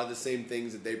 a lot of the same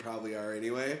things that they probably are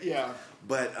anyway. Yeah.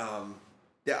 But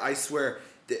I swear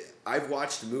that I've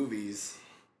watched movies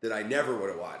that I never would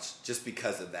have watched just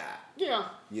because of that. Yeah.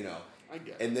 I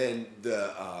get it. And then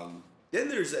then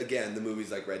there's again the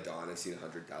movies like Red Dawn I've seen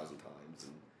 100,000 times.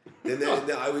 And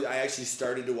then I actually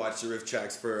started to watch the riff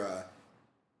tracks for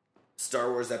Star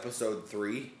Wars Episode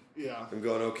 3. Yeah. I'm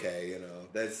going, okay,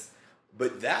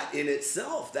 but that in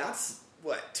itself, that's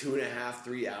what, 2.5,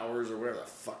 3 hours or whatever the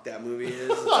fuck that movie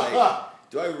is. It's like,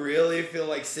 do I really feel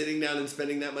like sitting down and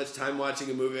spending that much time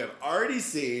watching a movie I've already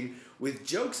seen with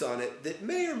jokes on it that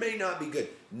may or may not be good?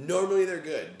 Normally they're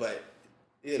good, but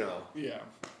Yeah.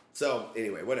 So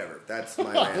anyway, whatever. That's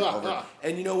my rant over.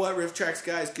 And you know what, Riff Tracks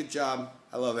guys, good job.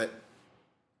 I love it.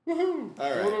 Woohoo! All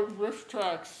right. Go to Riff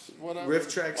Tracks, whatever.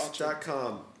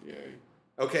 Rifftracks.com. Yay.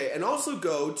 Okay, and also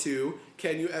go to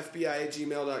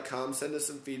canyoufbi@gmail.com. Send us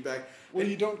some feedback. Well,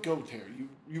 you don't go there.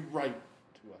 You write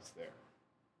to us there.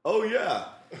 Oh, yeah.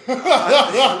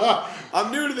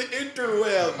 I'm new to the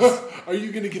interwebs. Are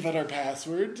you going to give out our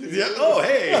password? Yeah. Oh,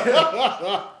 hey.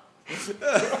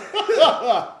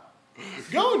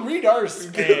 Go and read our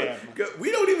spam.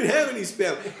 We don't even have any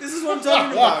spam. This is what I'm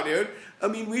talking about, dude. I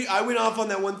mean, I went off on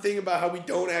that one thing about how we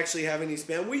don't actually have any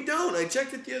spam. We don't. I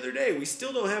checked it the other day. We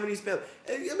still don't have any spam.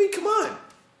 I mean, come on.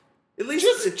 At least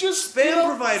just spam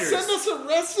providers. Send us a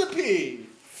recipe.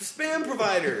 Spam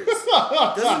providers.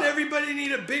 Doesn't everybody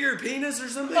need a bigger penis or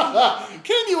something?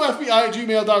 Can you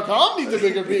FBI@gmail.com needs a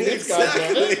bigger penis?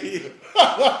 Exactly.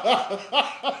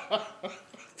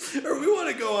 Or we want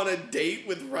to go on a date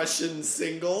with Russian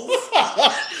singles.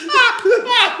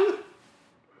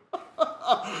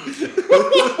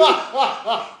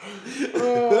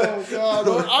 Oh God!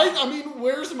 I mean,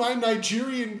 where's my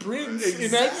Nigerian prince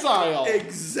in exile?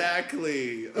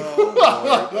 Exactly.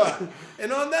 Oh, Lord.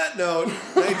 And on that note,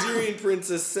 Nigerian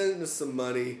princess, send us some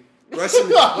money. Russian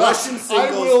singles.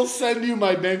 I will send you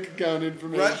my bank account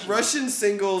information. Russian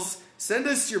singles, send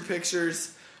us your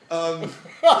pictures.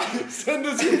 Send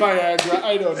us your Viagra.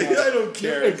 I don't know. I don't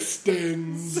care. It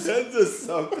extends. Send us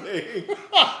something.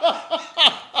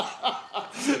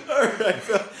 All right,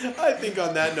 Phil. I think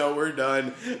on that note, we're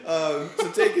done.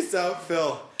 So take us out,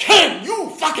 Phil. Can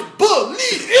you fucking believe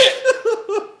it?